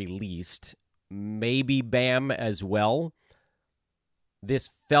the very least. Maybe Bam as well.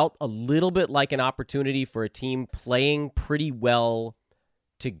 This felt a little bit like an opportunity for a team playing pretty well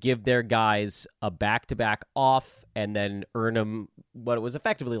to give their guys a back-to-back off and then earn them what it was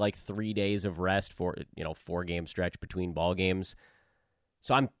effectively like 3 days of rest for, 4-game stretch between ball games.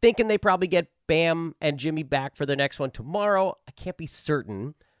 So I'm thinking they probably get Bam and Jimmy back for their next one tomorrow. I can't be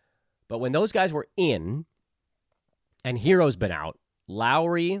certain. But when those guys were in and Hero's been out,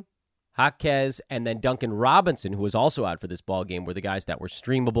 Lowry, Jaquez, and then Duncan Robinson, who was also out for this ball game, were the guys that were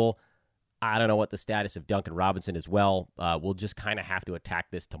streamable. I don't know what the status of Duncan Robinson is. We'll just kind of have to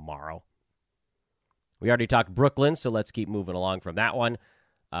attack this tomorrow. We already talked Brooklyn, so let's keep moving along from that one.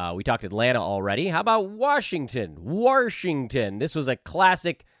 We talked Atlanta already. How about Washington? This was a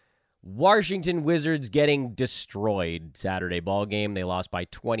classic Washington Wizards getting destroyed Saturday ball game. They lost by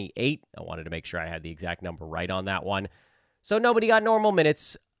 28. I wanted to make sure I had the exact number right on that one. So nobody got normal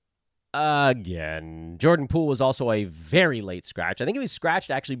minutes. Again, Jordan Poole was also a very late scratch. I think he was scratched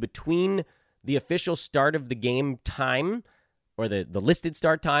actually between the official start of the game time, or the listed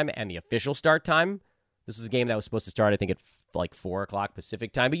start time, and the official start time. This was a game that was supposed to start, I think, at like 4 o'clock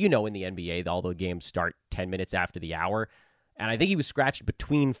Pacific time. But in the NBA, all the games start 10 minutes after the hour. And I think he was scratched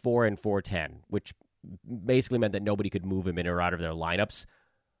between 4 and 4:10, which basically meant that nobody could move him in or out of their lineups.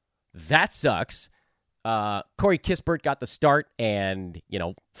 That sucks. Corey Kispert got the start and,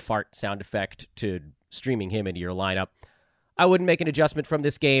 fart sound effect to streaming him into your lineup. I wouldn't make an adjustment from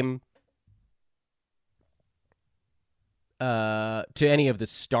this game to any of the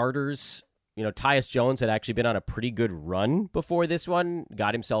starters. Tyus Jones had actually been on a pretty good run before this one,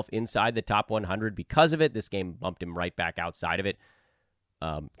 got himself inside the top 100 because of it. This game bumped him right back outside of it.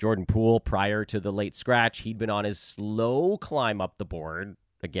 Jordan Poole, prior to the late scratch, he'd been on his slow climb up the board.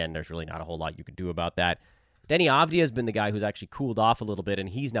 Again, there's really not a whole lot you could do about that. Denny Avdia has been the guy who's actually cooled off a little bit, and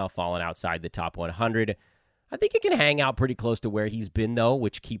he's now fallen outside the top 100. I think he can hang out pretty close to where he's been, though,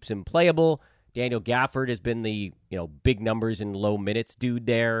 which keeps him playable. Daniel Gafford has been the big numbers and low minutes dude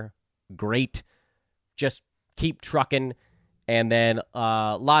there. Great. Just keep trucking. And then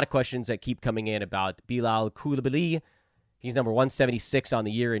a lot of questions that keep coming in about Bilal Coulibaly. He's number 176 on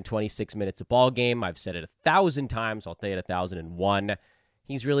the year in 26 minutes a ball game. I've said it 1,000 times. I'll say it 1,001.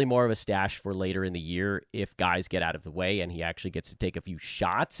 He's really more of a stash for later in the year if guys get out of the way and he actually gets to take a few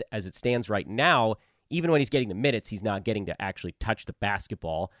shots. As it stands right now, even when he's getting the minutes, he's not getting to actually touch the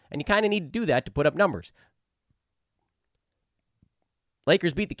basketball. And you kind of need to do that to put up numbers.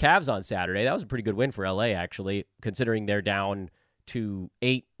 Lakers beat the Cavs on Saturday. That was a pretty good win for LA, actually, considering they're down to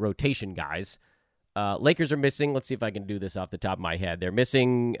 8 rotation guys. Lakers are missing. Let's see if I can do this off the top of my head. They're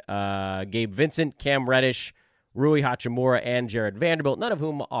missing Gabe Vincent, Cam Reddish, Rui Hachimura, and Jared Vanderbilt, none of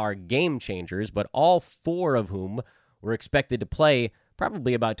whom are game changers, but all 4 of whom were expected to play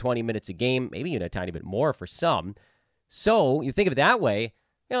probably about 20 minutes a game, maybe even a tiny bit more for some. So you think of it that way,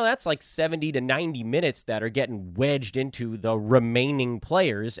 that's like 70 to 90 minutes that are getting wedged into the remaining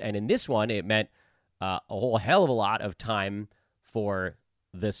players. And in this one, it meant a whole hell of a lot of time for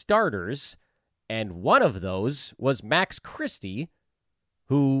the starters. And one of those was Max Christie,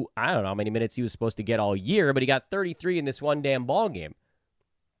 who, I don't know how many minutes he was supposed to get all year, but he got 33 in this one damn ball game.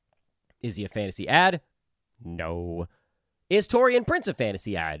 Is he a fantasy ad? No. Is Taurean Prince a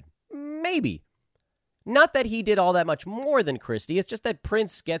fantasy ad? Maybe. Not that he did all that much more than Christie. It's just that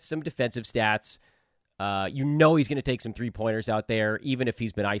Prince gets some defensive stats. He's going to take some three-pointers out there, even if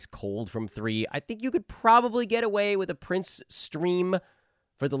he's been ice cold from 3. I think you could probably get away with a Prince stream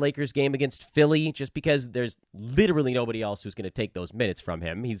for the Lakers game against Philly, just because there's literally nobody else who's going to take those minutes from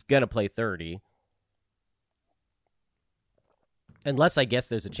him. He's going to play 30. Unless, I guess,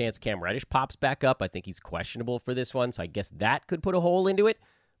 there's a chance Cam Reddish pops back up. I think he's questionable for this one, so I guess that could put a hole into it.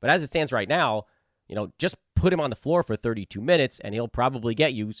 But as it stands right now, just put him on the floor for 32 minutes, and he'll probably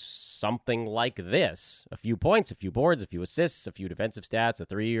get you something like this. A few points, a few boards, a few assists, a few defensive stats, a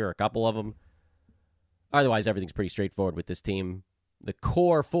 3 or a couple of them. Otherwise, everything's pretty straightforward with this team. The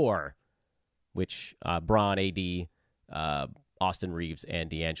core four, which Bron, AD, Austin Reeves, and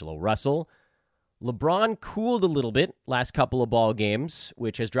D'Angelo Russell. LeBron cooled a little bit last couple of ball games,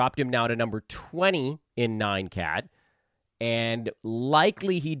 which has dropped him now to number 20 in 9-cat. And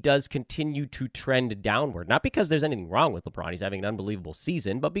likely he does continue to trend downward. Not because there's anything wrong with LeBron. He's having an unbelievable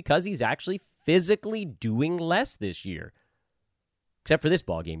season, but because he's actually physically doing less this year. Except for this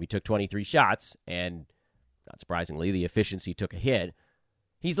ball game. He took 23 shots, and not surprisingly, the efficiency took a hit.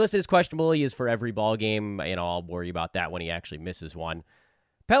 He's listed as questionable. He is for every ball game. I'll worry about that when he actually misses one.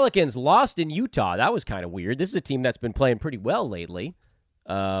 Pelicans lost in Utah. That was kind of weird. This is a team that's been playing pretty well lately.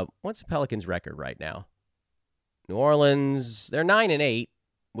 What's the Pelicans' record right now? New Orleans, they're 9-8,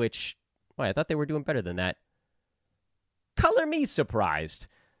 which, I thought they were doing better than that. Color me surprised.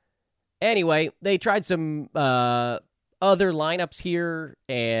 Anyway, they tried some other lineups here,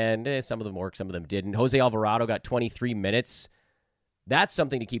 and some of them worked, some of them didn't. Jose Alvarado got 23 minutes. That's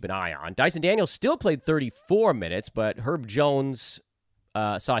something to keep an eye on. Dyson Daniels still played 34 minutes, but Herb Jones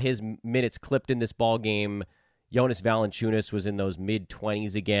saw his minutes clipped in this ball game. Jonas Valanciunas was in those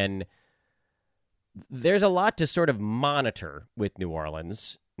mid-20s again. There's a lot to sort of monitor with New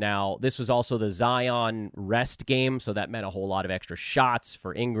Orleans. Now, this was also the Zion rest game, so that meant a whole lot of extra shots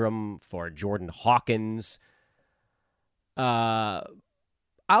for Ingram, for Jordan Hawkins. I'll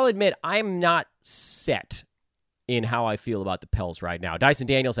admit, I'm not set in how I feel about the Pels right now. Dyson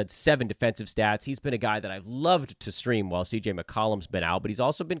Daniels had 7 defensive stats. He's been a guy that I've loved to stream while CJ McCollum's been out, but he's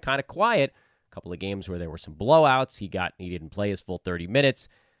also been kind of quiet. A couple of games where there were some blowouts. He didn't play his full 30 minutes.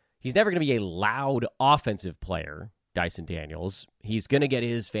 He's never going to be a loud offensive player, Dyson Daniels. He's going to get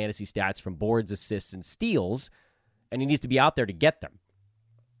his fantasy stats from boards, assists, and steals, and he needs to be out there to get them.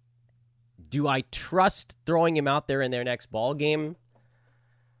 Do I trust throwing him out there in their next ball game?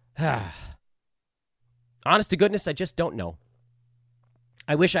 Honest to goodness, I just don't know.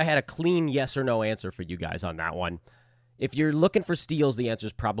 I wish I had a clean yes or no answer for you guys on that one. If you're looking for steals, the answer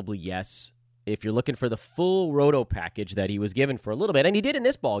is probably yes. If you're looking for the full roto package that he was given for a little bit, and he did in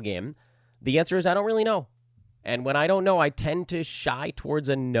this ball game, the answer is I don't really know. And when I don't know, I tend to shy towards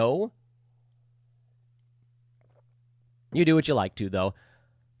a no. You do what you like to, though.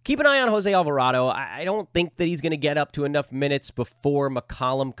 Keep an eye on Jose Alvarado. I don't think that he's going to get up to enough minutes before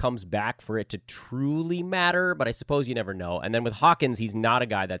McCollum comes back for it to truly matter, but I suppose you never know. And then with Hawkins, he's not a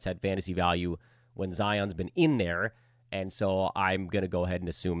guy that's had fantasy value when Zion's been in there. And so I'm going to go ahead and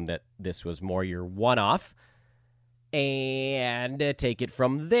assume that this was more your one-off and take it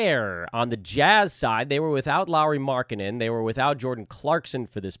from there. On the Jazz side, they were without Lauri Markkanen. They were without Jordan Clarkson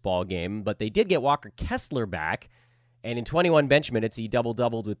for this ball game, but they did get Walker Kessler back. And in 21 bench minutes, he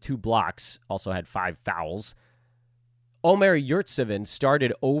double-doubled with 2 blocks, also had 5 fouls. Omer Yurtseven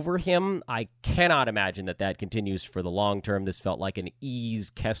started over him. I cannot imagine that continues for the long term. This felt like an ease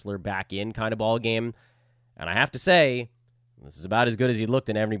Kessler back in kind of ball game. And I have to say, this is about as good as he looked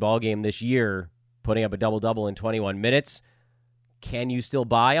in every ball game this year, putting up a double-double in 21 minutes. Can you still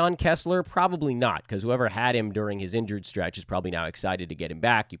buy on Kessler? Probably not, because whoever had him during his injured stretch is probably now excited to get him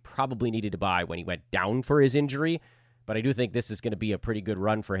back. You probably needed to buy when he went down for his injury, but I do think this is going to be a pretty good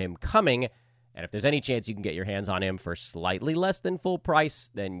run for him coming, and if there's any chance you can get your hands on him for slightly less than full price,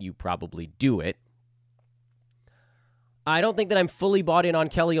 then you probably do it. I don't think that I'm fully bought in on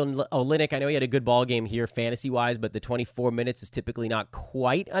Kelly Olynyk. I know he had a good ball game here fantasy-wise, but the 24 minutes is typically not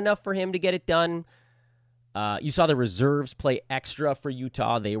quite enough for him to get it done. You saw the reserves play extra for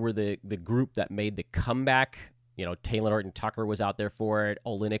Utah. They were the group that made the comeback. You know, Taylor Horton-Tucker was out there for it.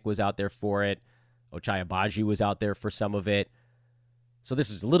 Olynyk was out there for it. Ochai Agbaji was out there for some of it. So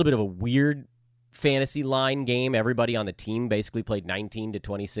this is a little bit of a weird fantasy line game. Everybody on the team basically played 19 to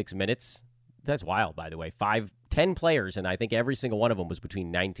 26 minutes. That's wild, by the way. 10 players, and I think every single one of them was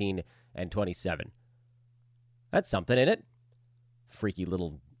between 19 and 27. That's something, isn't it? Freaky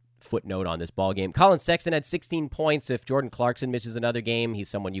little footnote on this ball game. Colin Sexton had 16 points. If Jordan Clarkson misses another game, he's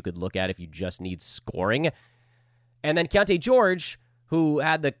someone you could look at if you just need scoring. And then Keontae George, who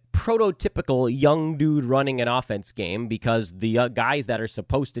had the prototypical young dude running an offense game because the guys that are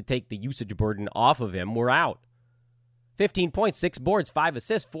supposed to take the usage burden off of him were out. 15 points, 6 boards, 5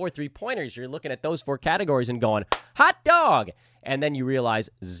 assists, 4 3-pointers. You're looking at those 4 categories and going, hot dog! And then you realize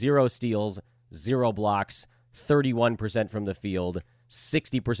 0 steals, 0 blocks, 31% from the field,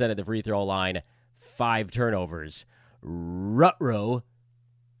 60% at the free throw line, 5 turnovers. Ruh-roh.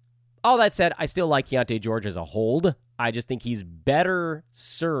 All that said, I still like Keontae George as a hold. I just think he's better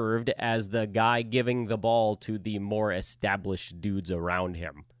served as the guy giving the ball to the more established dudes around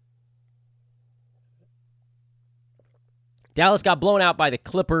him. Dallas got blown out by the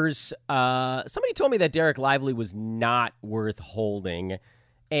Clippers. Somebody told me that Derek Lively was not worth holding,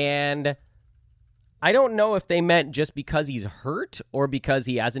 and I don't know if they meant just because he's hurt or because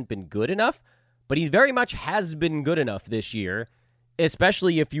he hasn't been good enough, but he very much has been good enough this year,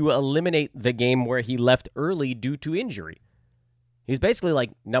 especially if you eliminate the game where he left early due to injury. He's basically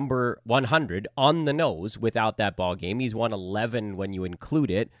like number 100 on the nose without that ball game. He's won 11 when you include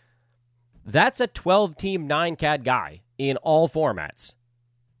it. That's a 12-team, 9-cat guy in all formats.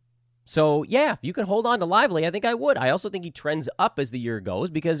 So, yeah, if you can hold on to Lively, I think I would. I also think he trends up as the year goes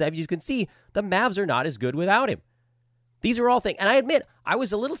because, as you can see, the Mavs are not as good without him. These are all things. And I admit, I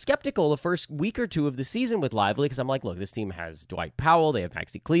was a little skeptical the first week or two of the season with Lively because I'm like, look, this team has Dwight Powell, they have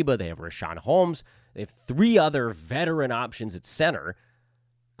Maxi Kleba, they have Rashawn Holmes, they have 3 other veteran options at center.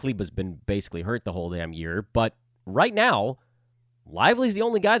 Kleba's been basically hurt the whole damn year. But right now, Lively's the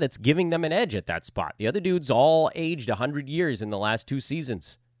only guy that's giving them an edge at that spot. The other dudes all aged 100 years in the last 2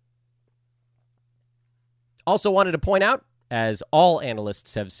 seasons. Also wanted to point out, as all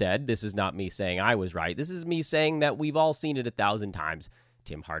analysts have said, this is not me saying I was right. This is me saying that we've all seen it 1,000 times.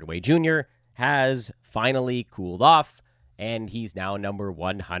 Tim Hardaway Jr. has finally cooled off, and he's now number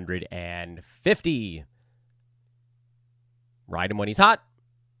 150. Ride him when he's hot.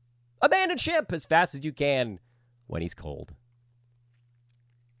 Abandon ship as fast as you can when he's cold.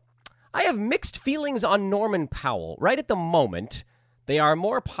 I have mixed feelings on Norman Powell. Right at the moment, they are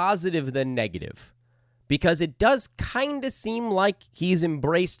more positive than negative because it does kind of seem like he's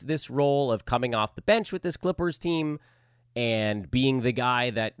embraced this role of coming off the bench with this Clippers team and being the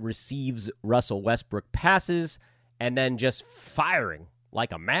guy that receives Russell Westbrook passes and then just firing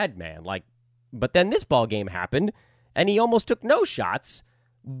like a madman. But then this ball game happened, and he almost took no shots,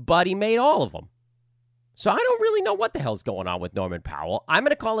 but he made all of them. So I don't really know what the hell's going on with Norman Powell. I'm going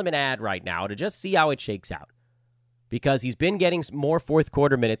to call him an ad right now to just see how it shakes out because he's been getting more fourth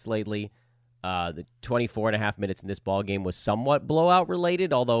quarter minutes lately. The 24 and a half minutes in this ball game was somewhat blowout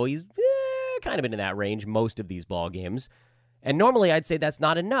related, although he's kind of been in that range most of these ball games. And normally I'd say that's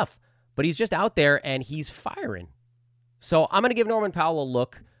not enough, but he's just out there and he's firing. So I'm going to give Norman Powell a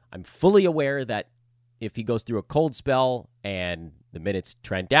look. I'm fully aware that if he goes through a cold spell and the minutes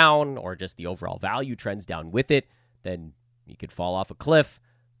trend down or just the overall value trends down with it, then he could fall off a cliff.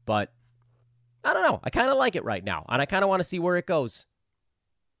 But I don't know. I kind of like it right now, and I kind of want to see where it goes.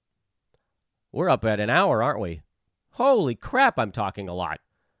 We're up at an hour, aren't we? Holy crap, I'm talking a lot.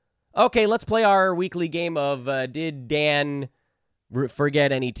 Okay, let's play our weekly game of did Dan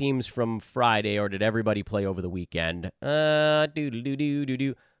forget any teams from Friday, or did everybody play over the weekend?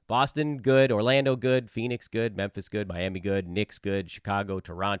 Boston, good. Orlando, good. Phoenix, good. Memphis, good. Miami, good. Knicks, good. Chicago,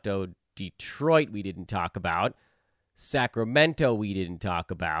 Toronto. Detroit, we didn't talk about. Sacramento, we didn't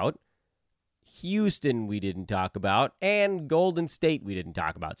talk about. Houston, we didn't talk about. And Golden State, we didn't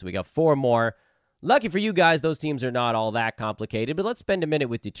talk about. So we got 4 more. Lucky for you guys, those teams are not all that complicated. But let's spend a minute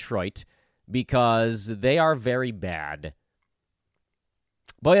with Detroit because they are very bad.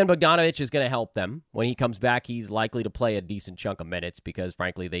 Bojan Bogdanovic is going to help them. When he comes back, he's likely to play a decent chunk of minutes because,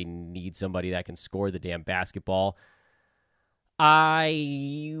 frankly, they need somebody that can score the damn basketball.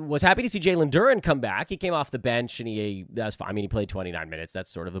 I was happy to see Jalen Duren come back. He came off the bench, and he played 29 minutes. That's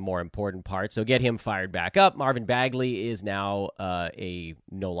sort of the more important part. So get him fired back up. Marvin Bagley is now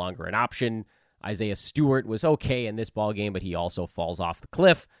no longer an option. Isaiah Stewart was okay in this ballgame, but he also falls off the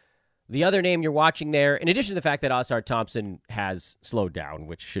cliff. The other name you're watching there, in addition to the fact that Oscar Thompson has slowed down,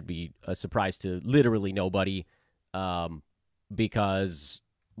 which should be a surprise to literally nobody, because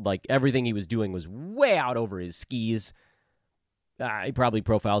everything he was doing was way out over his skis. He probably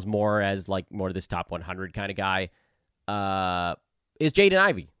profiles more as more of this top 100 kind of guy. Is Jaden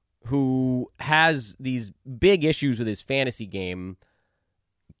Ivey, who has these big issues with his fantasy game.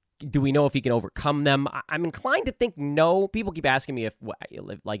 Do we know if he can overcome them? I'm inclined to think no. People keep asking me if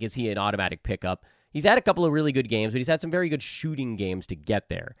is he an automatic pickup? He's had a couple of really good games, but he's had some very good shooting games to get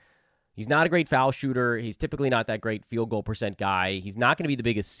there. He's not a great foul shooter. He's typically not that great field goal percent guy. He's not going to be the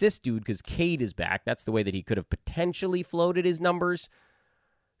big assist dude because Cade is back. That's the way that he could have potentially floated his numbers.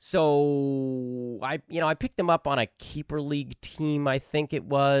 So I picked him up on a keeper league team. I think it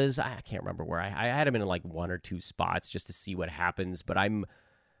was. I can't remember where I had him in 1 or 2 spots just to see what happens. But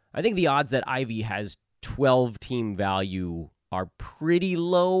I think the odds that Ivy has 12 team value are pretty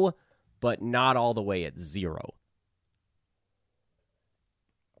low, but not all the way at 0.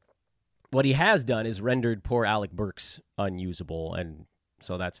 What he has done is rendered poor Alec Burks unusable, and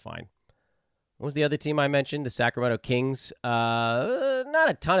so that's fine. What was the other team I mentioned? The Sacramento Kings. Not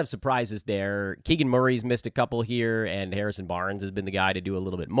a ton of surprises there. Keegan Murray's missed a couple here, and Harrison Barnes has been the guy to do a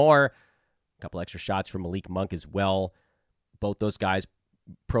little bit more. A couple extra shots from Malik Monk as well. Both those guys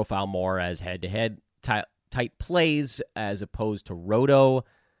profile more as head-to-head tight plays as opposed to roto.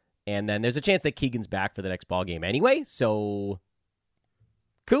 And then there's a chance that Keegan's back for the next ball game anyway. So,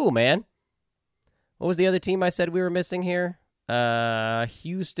 cool, man. What was the other team I said we were missing here?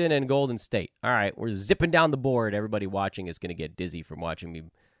 Houston and Golden State. All right, we're zipping down the board. Everybody watching is going to get dizzy from watching me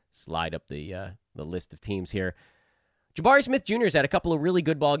slide up the list of teams here. Jabari Smith Jr. has had a couple of really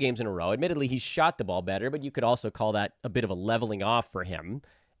good ball games in a row. Admittedly, he's shot the ball better, but you could also call that a bit of a leveling off for him.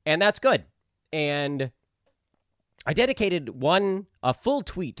 And that's good. And I dedicated a full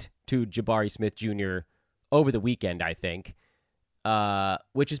tweet to Jabari Smith Jr. over the weekend, I think,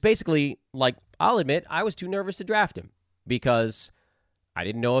 which is basically like, I'll admit, I was too nervous to draft him because I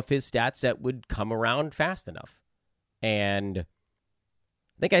didn't know if his stat set would come around fast enough. And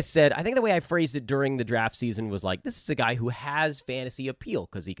I think the way I phrased it during the draft season was like, this is a guy who has fantasy appeal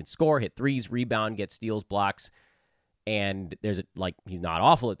because he can score, hit threes, rebound, get steals, blocks, and he's not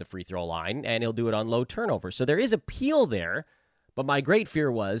awful at the free throw line, and he'll do it on low turnover. So there is appeal there, but my great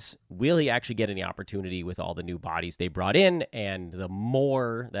fear was, will he actually get any opportunity with all the new bodies they brought in, and the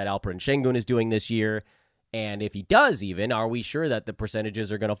more that Alperen Şengün is doing this year, and if he does even, are we sure that the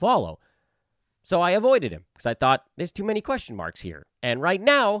percentages are going to follow? So I avoided him because I thought there's too many question marks here. And right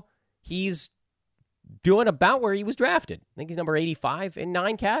now, he's doing about where he was drafted. I think he's number 85 in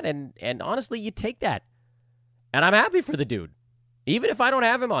 9-cat, and honestly, you take that. And I'm happy for the dude. Even if I don't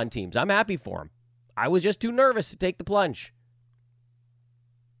have him on teams, I'm happy for him. I was just too nervous to take the plunge.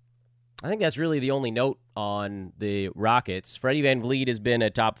 I think that's really the only note on the Rockets. Freddie VanVleet has been a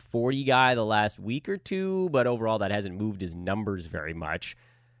top 40 guy the last week or two, but overall that hasn't moved his numbers very much.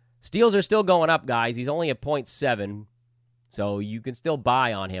 Steals are still going up, guys. He's only at 0.7, so you can still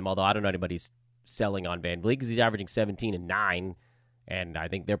buy on him, although I don't know anybody's selling on VanVleet because he's averaging 17 and 9, and I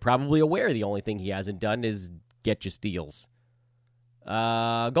think they're probably aware the only thing he hasn't done is get you steals.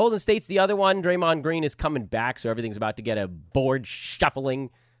 Golden State's the other one. Draymond Green is coming back, so everything's about to get a board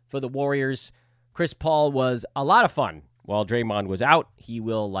shuffling for the Warriors. Chris Paul was a lot of fun while Draymond was out. He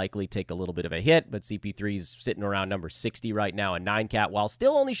will likely take a little bit of a hit, but CP3's sitting around number 60 right now in 9-cat while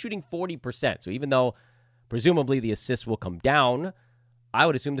still only shooting 40%. So even though presumably the assists will come down, I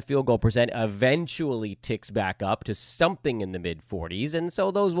would assume the field goal percent eventually ticks back up to something in the mid-40s, and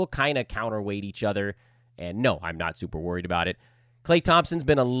so those will kind of counterweight each other. And no, I'm not super worried about it. Klay Thompson's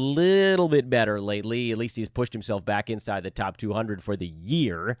been a little bit better lately. At least he's pushed himself back inside the top 200 for the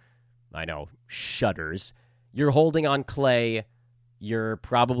year. I know, shudders. You're holding on Klay. You're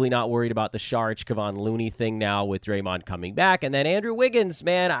probably not worried about the Saric Kevon Looney thing now with Draymond coming back. And then Andrew Wiggins,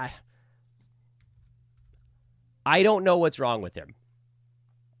 man, I don't know what's wrong with him.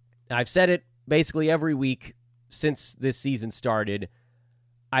 I've said it basically every week since this season started.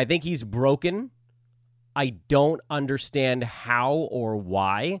 I think he's broken. I don't understand how or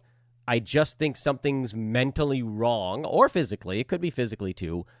why. I just think something's mentally wrong, or physically. It could be physically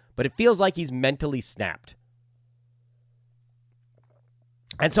too, but it feels like he's mentally snapped.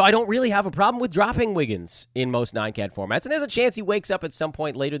 And so I don't really have a problem with dropping Wiggins in most 9-cat formats. And there's a chance he wakes up at some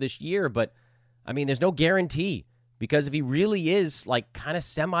point later this year, but I mean, there's no guarantee, because if he really is like kind of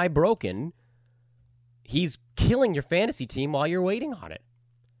semi-broken, he's killing your fantasy team while you're waiting on it.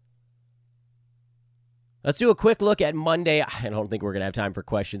 Let's do a quick look at Monday. I don't think we're going to have time for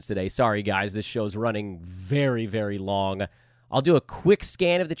questions today. Sorry, guys. This show's running very, very long. I'll do a quick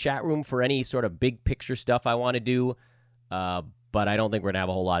scan of the chat room for any sort of big picture stuff I want to do, but I don't think we're going to have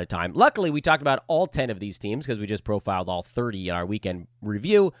a whole lot of time. Luckily, we talked about all 10 of these teams because we just profiled all 30 in our weekend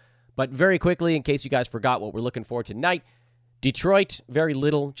review. But very quickly, in case you guys forgot what we're looking for tonight, Detroit, very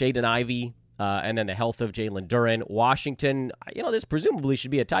little, Jaden Ivey, and then the health of Jalen Duren. Washington, this presumably should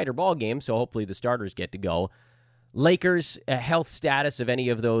be a tighter ball game, so hopefully the starters get to go. Lakers, health status of any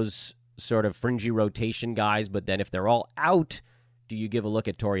of those sort of fringy rotation guys, but then if they're all out, do you give a look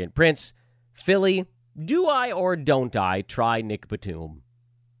at Taurean Prince? Philly, do I or don't I try Nick Batum?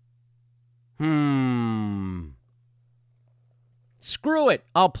 Screw it.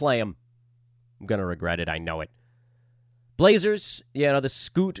 I'll play him. I'm going to regret it. I know it. Blazers, the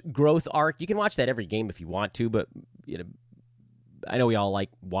Scoot growth arc. You can watch that every game if you want to, but I know we all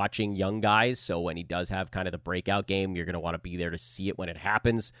like watching young guys, so when he does have kind of the breakout game, you're going to want to be there to see it when it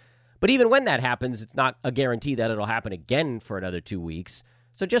happens. But even when that happens, it's not a guarantee that it'll happen again for another 2 weeks.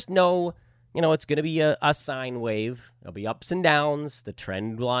 So just know, it's going to be a sine wave. There'll be ups and downs. The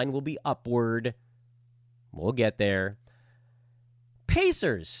trend line will be upward. We'll get there.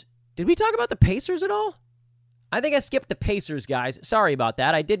 Pacers. Did we talk about the Pacers at all? I think I skipped the Pacers, guys. Sorry about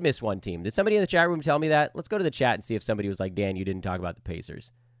that. I did miss one team. Did somebody in the chat room tell me that? Let's go to the chat and see if somebody was like, Dan, you didn't talk about the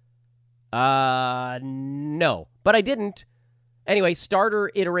Pacers. No. But I didn't, Anyway,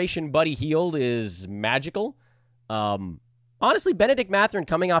 starter iteration Buddy Hield is magical. Honestly, Benedict Mathurin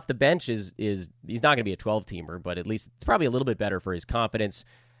coming off the bench is he's not going to be a 12-teamer, but at least it's probably a little bit better for his confidence.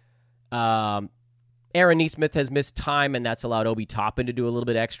 Aaron Nesmith has missed time, and that's allowed Obi Toppin to do a little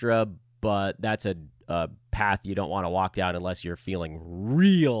bit extra, but that's a path you don't want to walk down unless you're feeling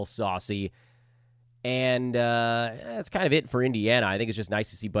real saucy. And that's kind of it for Indiana. I think it's just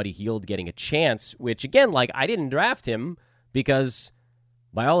nice to see Buddy Hield getting a chance, which, again, I didn't draft him because,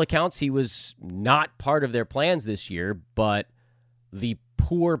 by all accounts, he was not part of their plans this year, but the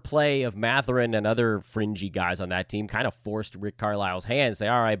poor play of Mathurin and other fringy guys on that team kind of forced Rick Carlisle's hand. Say,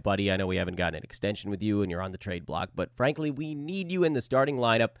 all right, buddy, I know we haven't gotten an extension with you and you're on the trade block, but frankly, we need you in the starting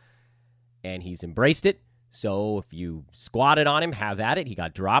lineup. And he's embraced it. So if you squatted on him, have at it. He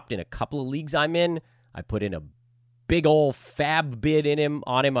got dropped in a couple of leagues I'm in. I put in a big old fab bid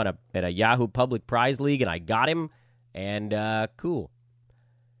on him at a Yahoo Public Prize League, and I got him. And cool.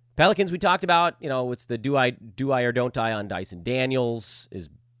 Pelicans we talked about, it's the do I or don't I on Dyson Daniels is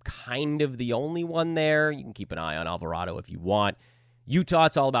kind of the only one there. You can keep an eye on Alvarado if you want. Utah,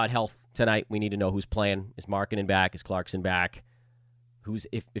 it's all about health tonight. We need to know who's playing. Is Markkanen back? Is Clarkson back?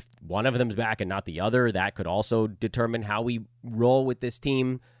 If one of them's back and not the other, that could also determine how we roll with this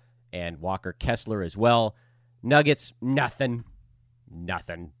team. And Walker Kessler as well. Nuggets, nothing.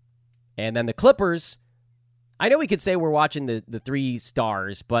 And then the Clippers, I know we could say we're watching the three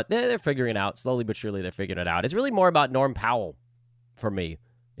stars, but they're figuring it out. Slowly but surely they're figuring it out. It's really more about Norm Powell for me.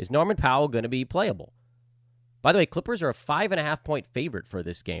 Is Norman Powell going to be playable? By the way, Clippers are a 5.5-point favorite for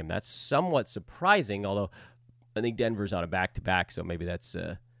this game. That's somewhat surprising, although I think Denver's on a back-to-back, so maybe that's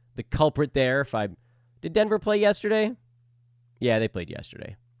the culprit there. Did Denver play yesterday? Yeah, they played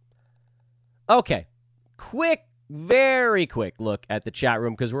yesterday. Okay, very quick look at the chat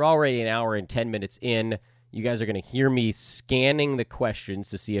room because we're already an hour and 10 minutes in. You guys are going to hear me scanning the questions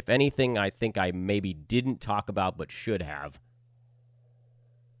to see if anything I think I maybe didn't talk about but should have.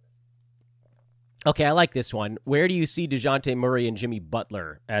 Okay, I like this one. Where do you see DeJounte Murray and Jimmy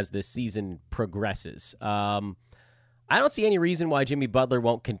Butler as the season progresses? I don't see any reason why Jimmy Butler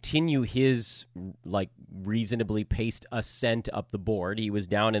won't continue his reasonably paced ascent up the board. He was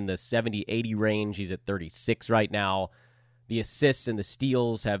down in the 70-80 range. He's at 36 right now. The assists and the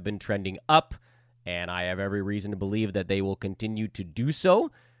steals have been trending up, and I have every reason to believe that they will continue to do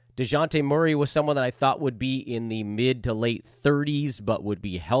so. DeJounte Murray was someone that I thought would be in the mid to late 30s, but would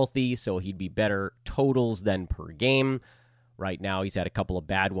be healthy, so he'd be better totals than per game. Right now, he's had a couple of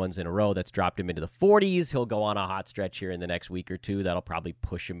bad ones in a row that's dropped him into the 40s. He'll go on a hot stretch here in the next week or two. That'll probably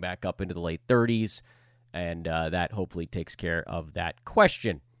push him back up into the late 30s, and that hopefully takes care of that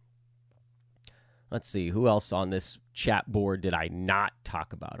question. Let's see, who else on this chat board did I not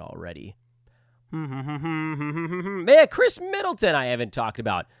talk about already? Yeah, Chris Middleton I haven't talked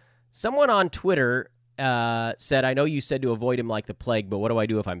about. Someone on Twitter said, I know you said to avoid him like the plague, but what do I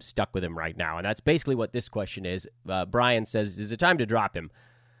do if I'm stuck with him right now? And that's basically what this question is. Brian says, is it time to drop him?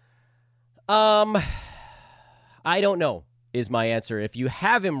 I don't know is my answer. If you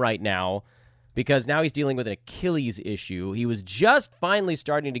have him right now, because now he's dealing with an Achilles issue, he was just finally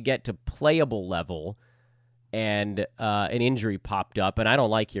starting to get to playable level, and an injury popped up, and I don't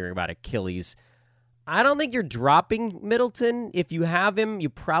like hearing about Achilles. I don't think you're dropping Middleton. If you have him, you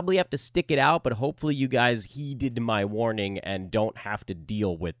probably have to stick it out, but hopefully you guys heeded my warning and don't have to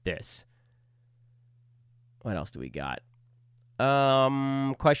deal with this. What else do we got?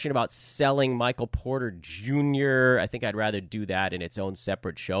 Question about selling Michael Porter Jr. I think I'd rather do that in its own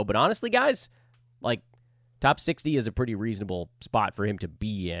separate show. But honestly, guys, top 60 is a pretty reasonable spot for him to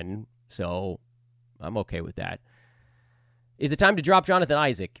be in, so I'm okay with that. Is it time to drop Jonathan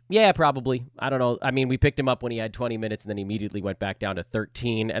Isaac? Yeah, probably. I don't know. I mean, we picked him up when he had 20 minutes and then immediately went back down to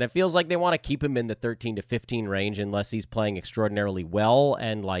 13. And it feels like they want to keep him in the 13 to 15 range unless he's playing extraordinarily well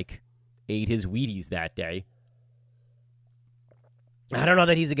and, ate his Wheaties that day. I don't know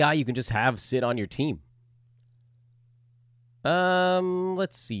that he's a guy you can just have sit on your team.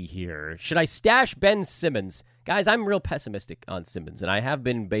 Let's see here. Should I stash Ben Simmons? Guys, I'm real pessimistic on Simmons, and I have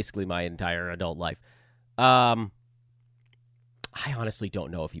been basically my entire adult life. I honestly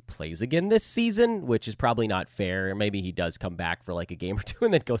don't know if he plays again this season, which is probably not fair. Maybe he does come back for a game or two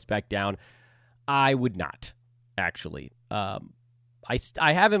and then goes back down. I would not, actually. I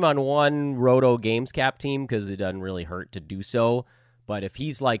have him on one Roto Games Cap team because it doesn't really hurt to do so. But if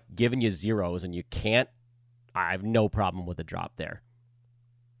he's giving you zeros and you can't, I have no problem with a drop there.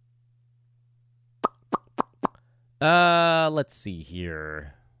 Let's see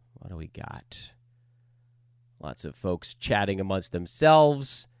here. What do we got? Lots of folks chatting amongst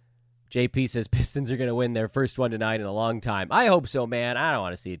themselves. JP says Pistons are going to win their first one tonight in a long time. I hope so, man. I don't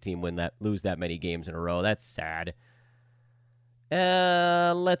want to see a team lose that many games in a row. That's sad.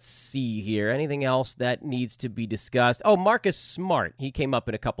 Let's see here. Anything else that needs to be discussed? Oh, Marcus Smart. He came up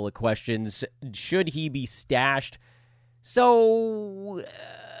in a couple of questions. Should he be stashed? So,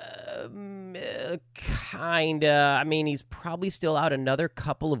 kinda. I mean, he's probably still out another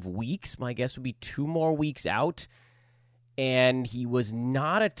couple of weeks. My guess would be 2 more weeks out. And he was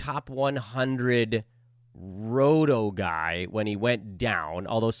not a top 100 roto guy when he went down,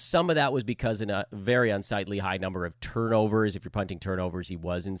 although some of that was because in a very unsightly high number of turnovers. If you're punting turnovers, he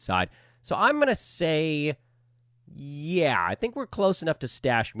was inside. So I'm going to say, yeah, I think we're close enough to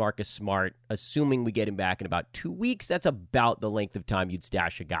stash Marcus Smart, assuming we get him back in about 2 weeks. That's about the length of time you'd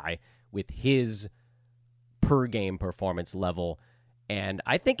stash a guy with his per-game performance level. And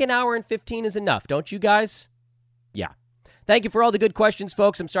I think an hour and 15 is enough, don't you guys? Yeah. Thank you for all the good questions,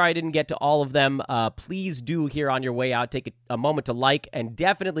 folks. I'm sorry I didn't get to all of them. Please do, here on your way out, take a moment to like and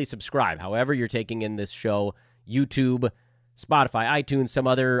definitely subscribe. However you're taking in this show, YouTube, Spotify, iTunes, some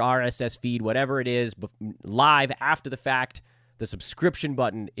other RSS feed, whatever it is, live after the fact, the subscription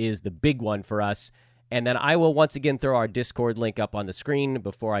button is the big one for us. And then I will once again throw our Discord link up on the screen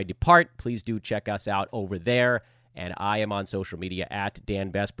before I depart. Please do check us out over there. And I am on social media at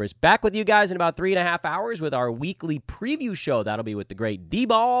Dan Vespris. Back with you guys in about 3.5 hours with our weekly preview show. That'll be with the great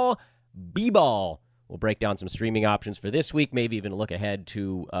D-Ball, B-Ball. We'll break down some streaming options for this week, maybe even look ahead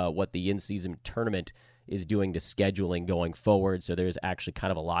to what the in-season tournament is doing to scheduling going forward. So there's actually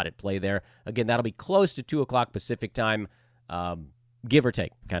kind of a lot at play there. Again, that'll be close to 2 o'clock Pacific time, give or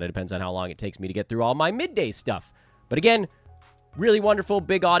take. Kind of depends on how long it takes me to get through all my midday stuff. But again, really wonderful,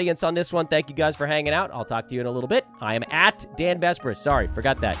 big audience on this one. Thank you guys for hanging out. I'll talk to you in a little bit. I am at Dan Vespris. Sorry,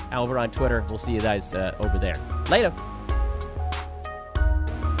 forgot that. Over on Twitter. We'll see you guys over there. Later.